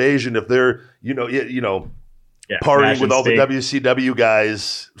NWO Invasion, if they're partying with all the WCW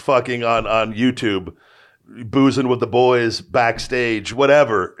guys, fucking on YouTube, boozing with the boys backstage,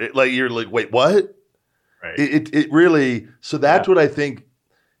 whatever. You're like, wait, what? Right. It really. So that's what I think.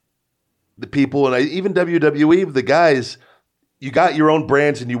 The people and even WWE, the guys, you got your own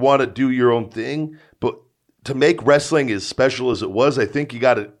brands and you want to do your own thing, but to make wrestling as special as it was, I think you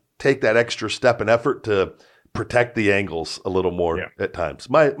got to take that extra step and effort to protect the angles a little more at times.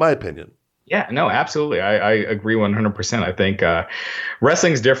 My opinion. Yeah, no, absolutely. I agree 100%. I think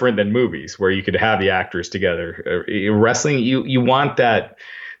wrestling's different than movies where you could have the actors together. Wrestling, you want that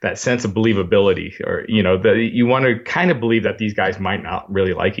sense of believability, or, you want to kind of believe that these guys might not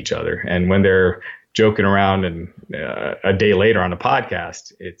really like each other. And when they're joking around and a day later on a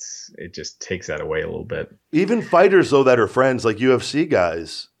podcast, it just takes that away a little bit. Even fighters, though, that are friends, like UFC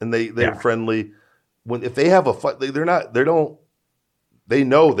guys, and they're friendly. If they have a fight, they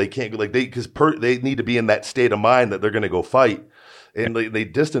know they can't go because they need to be in that state of mind that they're going to go fight, and they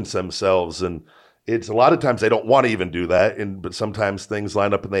distance themselves. And it's a lot of times they don't want to even do that, but sometimes things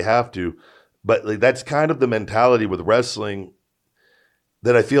line up and they have to. But that's kind of the mentality with wrestling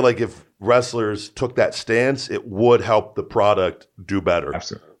that I feel like if wrestlers took that stance, it would help the product do better.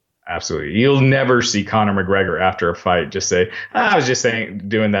 Absolutely. You'll never see Conor McGregor after a fight just say, I was just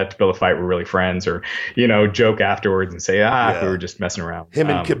doing that to build a fight. We're really friends, or, joke afterwards and say, we were just messing around. Him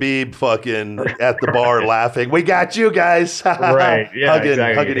and Khabib fucking at the bar laughing. We got you guys. Right.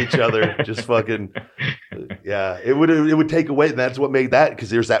 Yeah, hugging each other. Just fucking. Yeah. It would take away. And that's what made that, because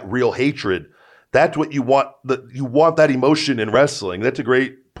there's that real hatred. That's what you want. You want that emotion in wrestling. That's a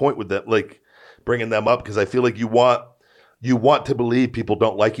great point with that, like bringing them up, because I feel like you want to believe people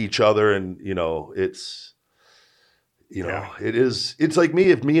don't like each other, and it's like me.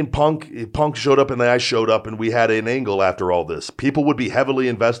 If me and Punk showed up and then I showed up and we had an angle after all this, people would be heavily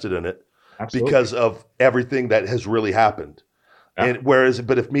invested in it. Absolutely. Because of everything that has really happened. And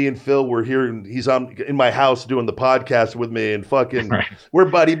but if me and Phil were here and he's in my house doing the podcast with me and fucking, we're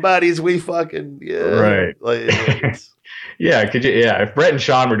buddies. We fucking, Right. Like, yeah. Could you, if Brett and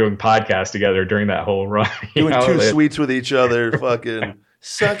Sean were doing podcasts together during that whole run, doing two sweets with each other, fucking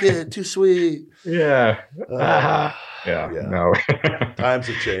suck it, too sweet. Yeah. No. Times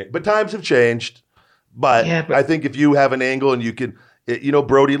have changed, But I think if you have an angle and you can,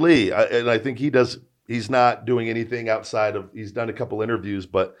 Brody Lee, and I think he's not doing anything outside of, he's done a couple interviews,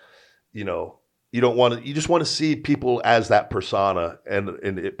 but you just want to see people as that persona and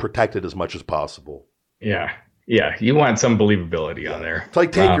it protected as much as possible. Yeah. Yeah. You want some believability on there. It's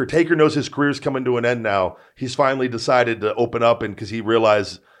like Taker. Taker knows his career's coming to an end now. He's finally decided to open up because he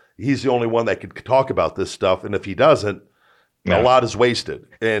realized he's the only one that could talk about this stuff. And if he doesn't, a lot is wasted.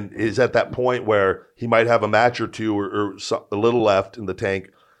 And is at that point where he might have a match or two or a little left in the tank,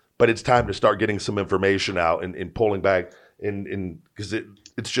 but it's time to start getting some information out and pulling back because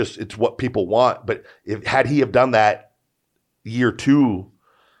it's what people want. But had he have done that year 2,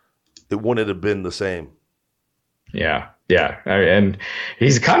 it wouldn't have been the same. Yeah. Yeah. And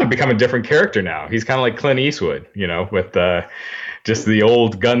he's kind of become a different character now. He's kind of like Clint Eastwood, with just the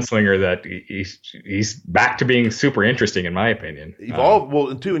old gunslinger that he's back to being super interesting, in my opinion.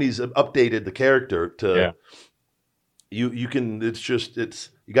 Evolved and he's updated the character to you can.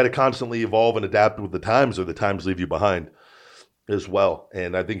 You got to constantly evolve and adapt with the times, or the times leave you behind as well.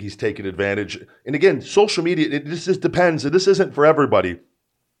 And I think he's taken advantage. And again, social media. This just depends. This isn't for everybody.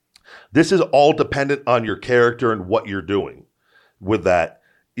 This is all dependent on your character and what you're doing with that.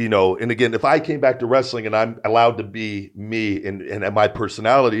 And again, if I came back to wrestling and I'm allowed to be me and my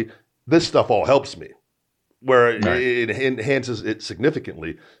personality, this stuff all helps me, where it enhances it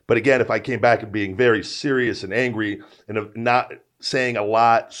significantly. But again, if I came back and being very serious and angry and not saying a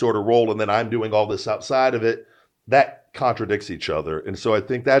lot sort of role, and then I'm doing all this outside of it, that contradicts each other. And so I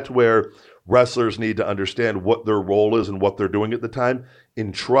think that's where wrestlers need to understand what their role is and what they're doing at the time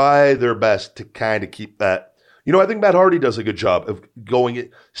and try their best to kind of keep that. I think Matt Hardy does a good job of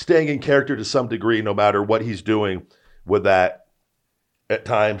staying in character to some degree, no matter what he's doing with that at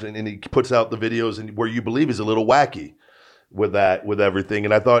times. And he puts out the videos and where you believe he's a little wacky with that, with everything.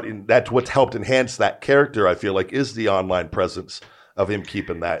 And I thought that's what's helped enhance that character, I feel like, is the online presence of him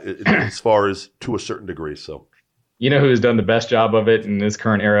keeping that as far as to a certain degree. So, who's done the best job of it in this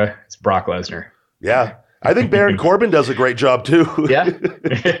current era? It's Brock Lesnar. Yeah. I think Baron Corbin does a great job too. Yeah,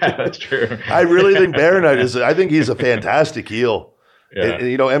 that's true. I really think Baron I think he's a fantastic heel. Yeah. And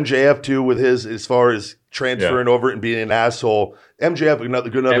MJF too, with his, as far as transferring over and being an asshole. MJF,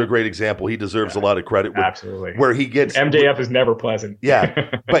 another great example. He deserves a lot of credit. Absolutely. Where he gets MJF is never pleasant.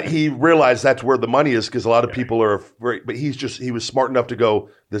 Yeah, but he realized that's where the money is because a lot of people are afraid. But he was smart enough to go,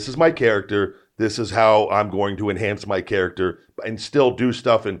 this is my character. This is how I'm going to enhance my character and still do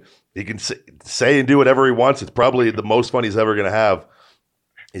stuff. And he can say and do whatever he wants. It's probably the most fun he's ever going to have.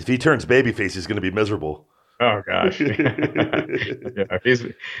 If he turns babyface, he's going to be miserable. Oh gosh,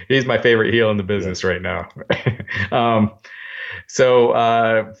 he's my favorite heel in the business right now.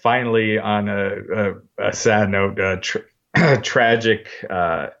 So finally, on a sad note, tragic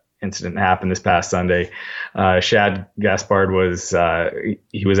incident happened this past Sunday. Shad Gaspard was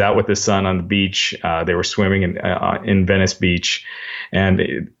out with his son on the beach. They were swimming in Venice Beach,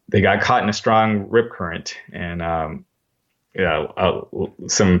 and they got caught in a strong rip current. And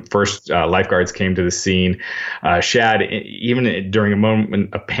some first lifeguards came to the scene. Shad, even during a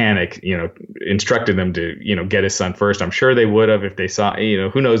moment of panic, instructed them to, get his son first. I'm sure they would have if they saw,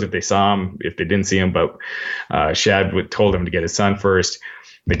 who knows if they saw him, if they didn't see him, but Shad told him to get his son first.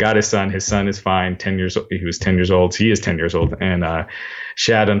 They got his son. His son is fine. 10 years. He was 10 years old. He is 10 years old. And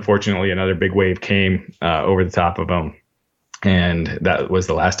Shad, unfortunately, another big wave came over the top of him, and that was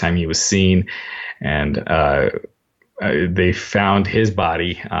the last time he was seen. And they found his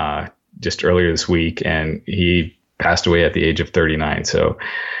body just earlier this week, and he passed away at the age of 39. So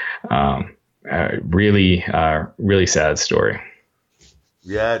really sad story.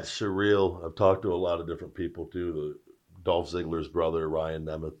 Yeah, it's surreal. I've talked to a lot of different people too. Dolph Ziggler's brother, Ryan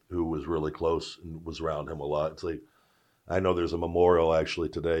Nemeth, who was really close and was around him a lot. It's like, I know there's a memorial actually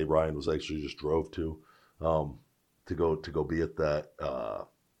today. Ryan was actually just drove to go be at that.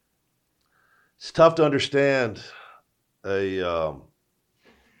 It's tough to understand that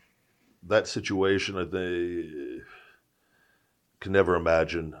situation. I think can never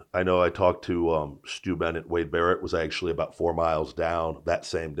imagine. I know I talked to Stu Bennett. Wade Barrett was actually about 4 miles down that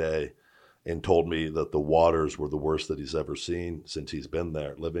same day and told me that the waters were the worst that he's ever seen since he's been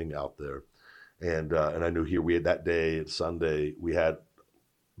there, living out there. And I knew we had that day, Sunday, we had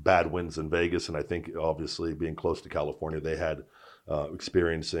bad winds in Vegas. And I think obviously being close to California, they had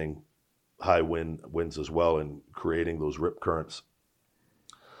experiencing high winds as well and creating those rip currents.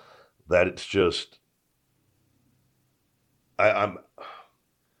 That it's just,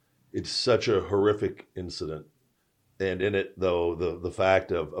 it's such a horrific incident. And in it, though, the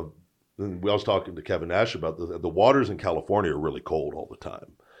fact of we was talking to Kevin Nash about the waters in California are really cold all the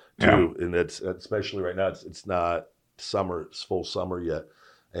time, too. Yeah. And it's especially right now, it's not summer, it's full summer yet.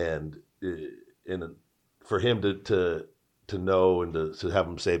 And for him to know and to have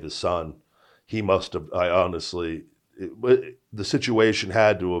him save his son, he must have, the situation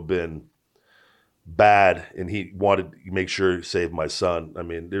had to have been bad, and he wanted to make sure he saved my son. I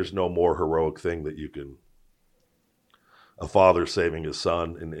mean, there's no more heroic thing that you can, a father saving his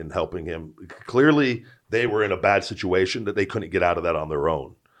son and helping him. Clearly, they were in a bad situation that they couldn't get out of that on their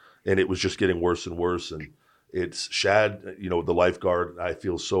own. And it was just getting worse and worse. And it's Shad, the lifeguard. I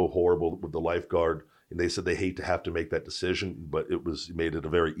feel so horrible with the lifeguard. And they said they hate to have to make that decision, but it made it a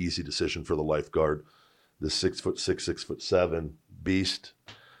very easy decision for the lifeguard. The 6'6", 6'7" beast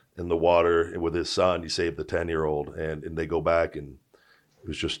in the water, and with his son, he saved the 10-year-old. And they go back, and it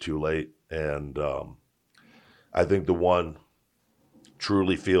was just too late. And I think the one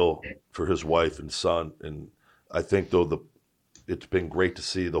truly feel for his wife and son. And I think, though, it's been great to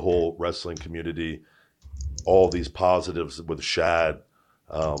see the whole wrestling community, all these positives with Shad.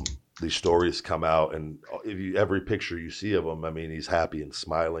 These stories come out, and every picture you see of him, I mean, he's happy and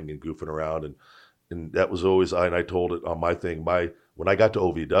smiling and goofing around. And that was always, and I told it on my thing, when I got to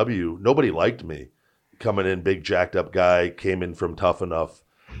OVW, nobody liked me. Coming in, big jacked up guy, came in from Tough Enough,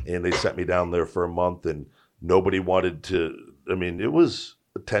 and they sent me down there for a month, and nobody wanted to, I mean, it was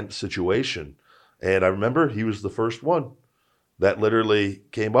a tense situation. And I remember he was the first one that literally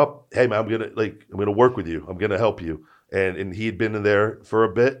came up, hey man, I'm gonna work with you. I'm gonna help you. And he'd been in there for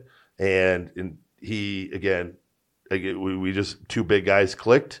a bit, and he, again, we just, two big guys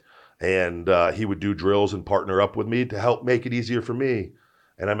clicked, and he would do drills and partner up with me to help make it easier for me.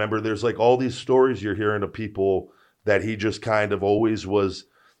 And I remember there's like all these stories you're hearing of people that he just kind of always was.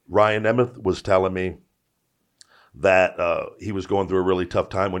 Ryan Nemeth was telling me that he was going through a really tough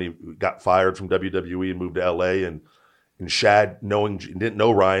time when he got fired from WWE and moved to LA, and Shad didn't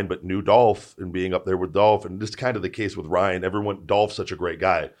know Ryan, but knew Dolph, and being up there with Dolph. And this is kind of the case with Ryan. Dolph's such a great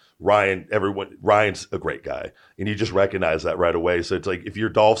guy. Ryan's a great guy. And you just recognize that right away. So it's like, if you're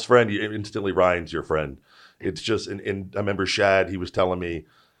Dolph's friend, instantly Ryan's your friend. It's just, and I remember Shad, he was telling me,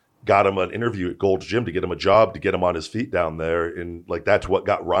 got him an interview at Gold's Gym to get him a job, to get him on his feet down there. And like, that's what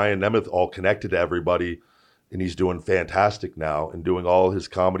got Ryan Nemeth all connected to everybody. And he's doing fantastic now, and doing all his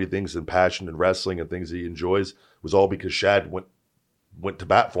comedy things and passion and wrestling and things he enjoys was all because Shad went to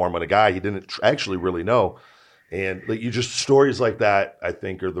bat for him on a guy he didn't actually really know. And like, stories like that, I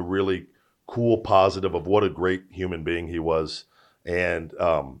think, are the really cool positive of what a great human being he was. And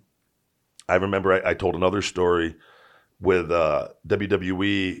I remember I told another story with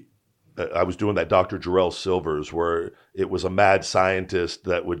WWE. I was doing that Dr. Jarrell Silvers, where it was a mad scientist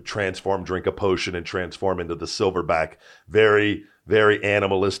that would drink a potion and transform into the Silverback. Very, very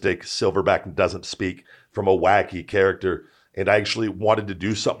animalistic. Silverback doesn't speak, from a wacky character. And I actually wanted to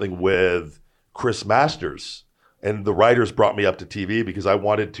do something with Chris Masters. And the writers brought me up to TV because I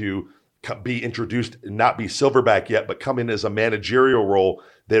wanted to be introduced, not be Silverback yet, but come in as a managerial role.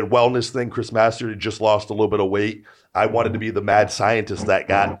 That wellness thing, Chris Masters had just lost a little bit of weight. I wanted to be the mad scientist that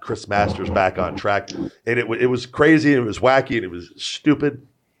got Chris Masters back on track. And it was crazy, and it was wacky, and it was stupid.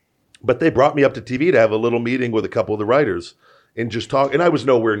 But they brought me up to TV to have a little meeting with a couple of the writers and just talk. And I was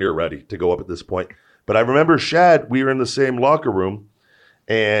nowhere near ready to go up at this point. But I remember Shad, we were in the same locker room,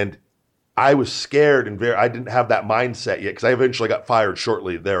 and I was scared, and I didn't have that mindset yet, because I eventually got fired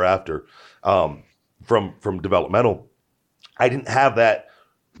shortly thereafter from developmental. I didn't have that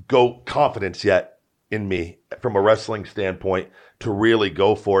confidence yet in me from a wrestling standpoint to really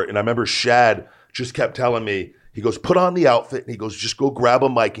go for it. And I remember Shad just kept telling me, he goes, put on the outfit, and he goes, just go grab a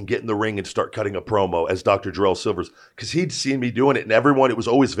mic and get in the ring and start cutting a promo as Dr. Jarrell Silvers, because he'd seen me doing it, and it was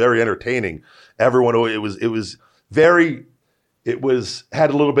always very entertaining. Had a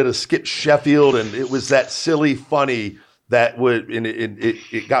little bit of Skip Sheffield, and it was that silly, funny that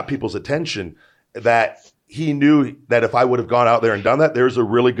it got people's attention, that he knew that if I would have gone out there and done that, there's a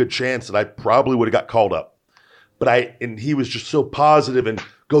really good chance that I probably would have got called up. And he was just so positive and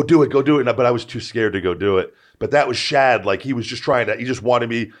go do it. But I was too scared to go do it. But that was Shad. Like, he was just he just wanted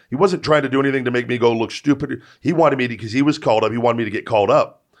me. He wasn't trying to do anything to make me go look stupid. He wanted me because he was called up. He wanted me to get called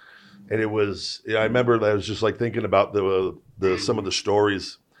up. And it was, I remember that I was just like thinking about some of the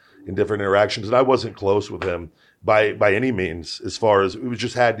stories and different interactions. And I wasn't close with him by any means, as far as we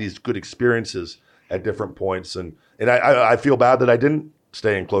just had these good experiences. at different points. And I feel bad that I didn't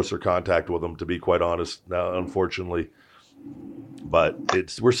stay in closer contact with him, to be quite honest, now, unfortunately. But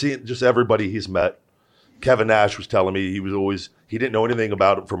we're seeing just everybody he's met. Kevin Nash was telling me he didn't know anything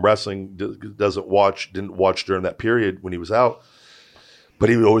about it from wrestling, didn't watch during that period when he was out. But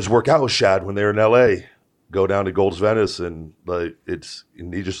he would always work out with Shad when they were in LA, go down to Gold's Venice, and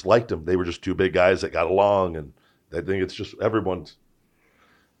he just liked him. They were just two big guys that got along, and I think it's just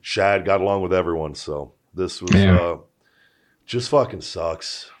Shad got along with everyone. So this was just fucking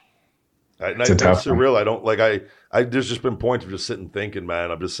sucks. It's surreal. I don't there's just been points of just sitting thinking,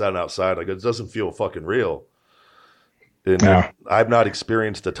 man, I'm just sitting outside. Like, it doesn't feel fucking real. And I've not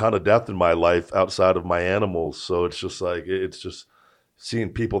experienced a ton of death in my life outside of my animals. So it's just like, it's just seeing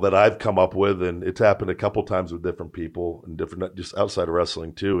people that I've come up with, and it's happened a couple times with different people and different, just outside of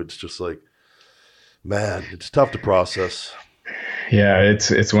wrestling too. It's just like, man, it's tough to process. Yeah,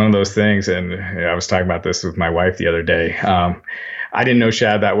 it's one of those things. And I was talking about this with my wife the other day. I didn't know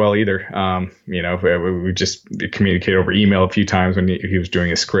Shad that well either. We just communicated over email a few times when he was doing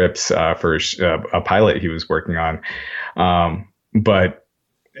his scripts for a pilot he was working on. But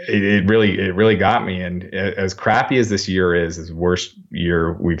it really got me. And as crappy as this year is the worst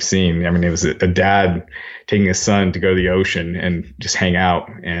year we've seen. I mean, it was a dad taking his son to go to the ocean and just hang out,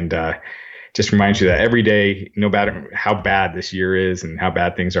 and just reminds you that every day, no matter how bad this year is and how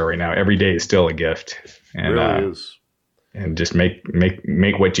bad things are right now, every day is still a gift. And, it really is. And just make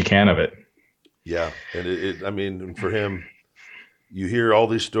what you can of it. Yeah. And I mean, for him, you hear all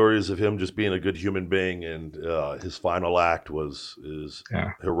these stories of him just being a good human being, and his final act was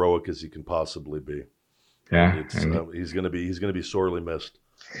heroic as he can possibly be. Yeah. He's going to be sorely missed.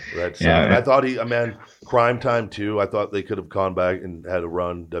 And I thought Crime Time too. I thought they could have gone back and had a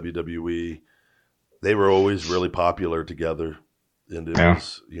run. WWE. They were always really popular together. And it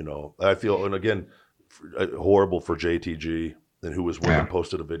was, I feel, and again, horrible for JTG, and who was winning,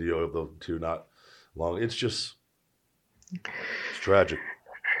 posted a video of the two not long. It's tragic.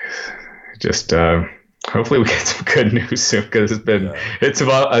 Just hopefully we get some good news soon, because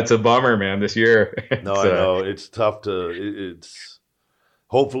it's a bummer, man, this year. No, I know it's tough it's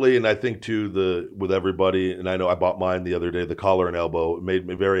hopefully, and I think too with everybody, and I know I bought mine the other day, the collar and elbow. It made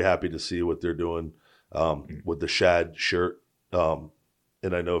me very happy to see what they're doing with the Shad shirt.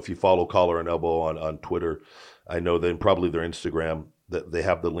 And I know if you follow Collar and Elbow on Twitter, I know then probably their Instagram, that they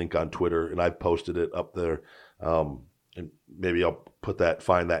have the link on Twitter, and I posted it up there. And maybe I'll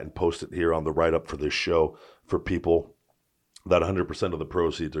find that and post it here on the write-up for this show for people, that 100% of the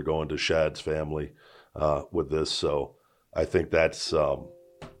proceeds are going to Shad's family with this. So I think that's,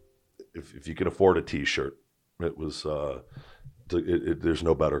 if you can afford a T-shirt, it was, there's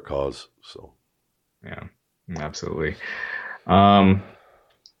no better cause. So. Yeah, absolutely.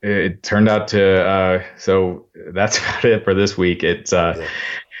 It turned out to, so that's about it for this week. It's a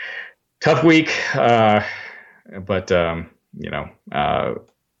tough week, but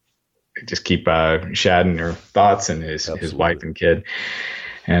just keep Shad in your thoughts, and his wife and kid.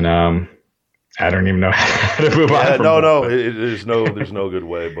 And I don't even know how to move on. There's no good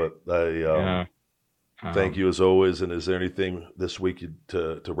way, but I thank you as always. And is there anything this week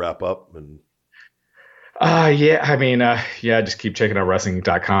to wrap up? And just keep checking out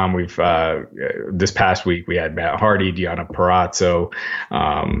wrestling.com. We've this past week we had Matt Hardy, Deonna Purrazzo,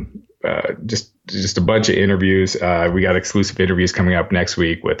 just a bunch of interviews. We got exclusive interviews coming up next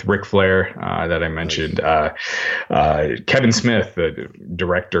week with Ric Flair that I mentioned, Kevin Smith, the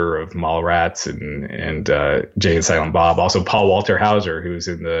director of Mallrats, and Jay and Silent Bob. Also Paul Walter Hauser, who was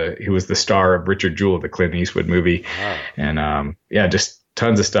the star of Richard Jewell, the Clint Eastwood movie. Wow. And just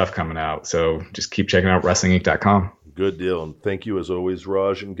tons of stuff coming out. So just keep checking out wrestlinginc.com. Good deal. And thank you as always,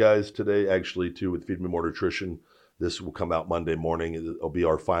 Raj. And guys, today actually too with Feed Me More Nutrition, this will come out Monday morning. It'll be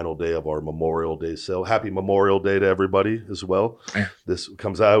our final day of our Memorial Day sale. Happy Memorial Day to everybody as well. Yeah. This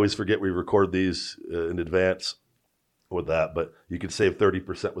comes out, I always forget we record these in advance with that, but you can save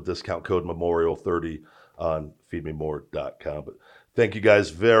 30% with discount code Memorial30 on feedmemore.com. But thank you guys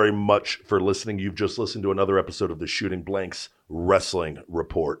very much for listening. You've just listened to another episode of the Shooting Blanks Wrestling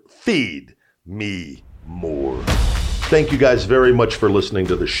Report. Feed me more. Thank you guys very much for listening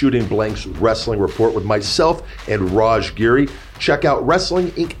to the Shooting Blanks Wrestling Report with myself and Raj Giri. Check out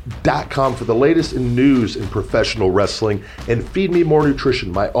WrestlingInc.com for the latest in news in professional wrestling, and Feed Me More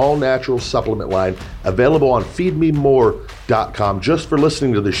Nutrition, my all-natural supplement line, available on feedmemore.com. Just for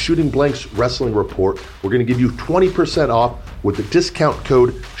listening to the Shooting Blanks Wrestling Report, we're going to give you 20% off with the discount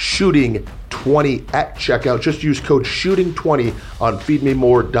code SHOOTING20 at checkout. Just use code SHOOTING20 on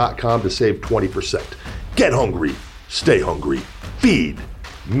feedmemore.com to save 20%. Get hungry. Stay hungry. Feed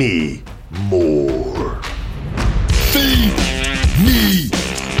me more. Feed me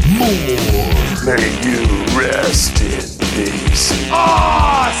more. May you rest in peace.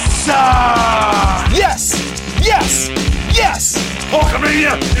 Awesome! Yes! Yes! Yes!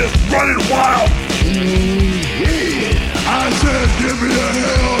 Hulkamania is running wild. Yeah. I said, give me a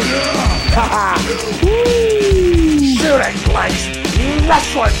hell yeah. Shooting place,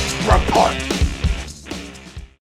 wrestling report.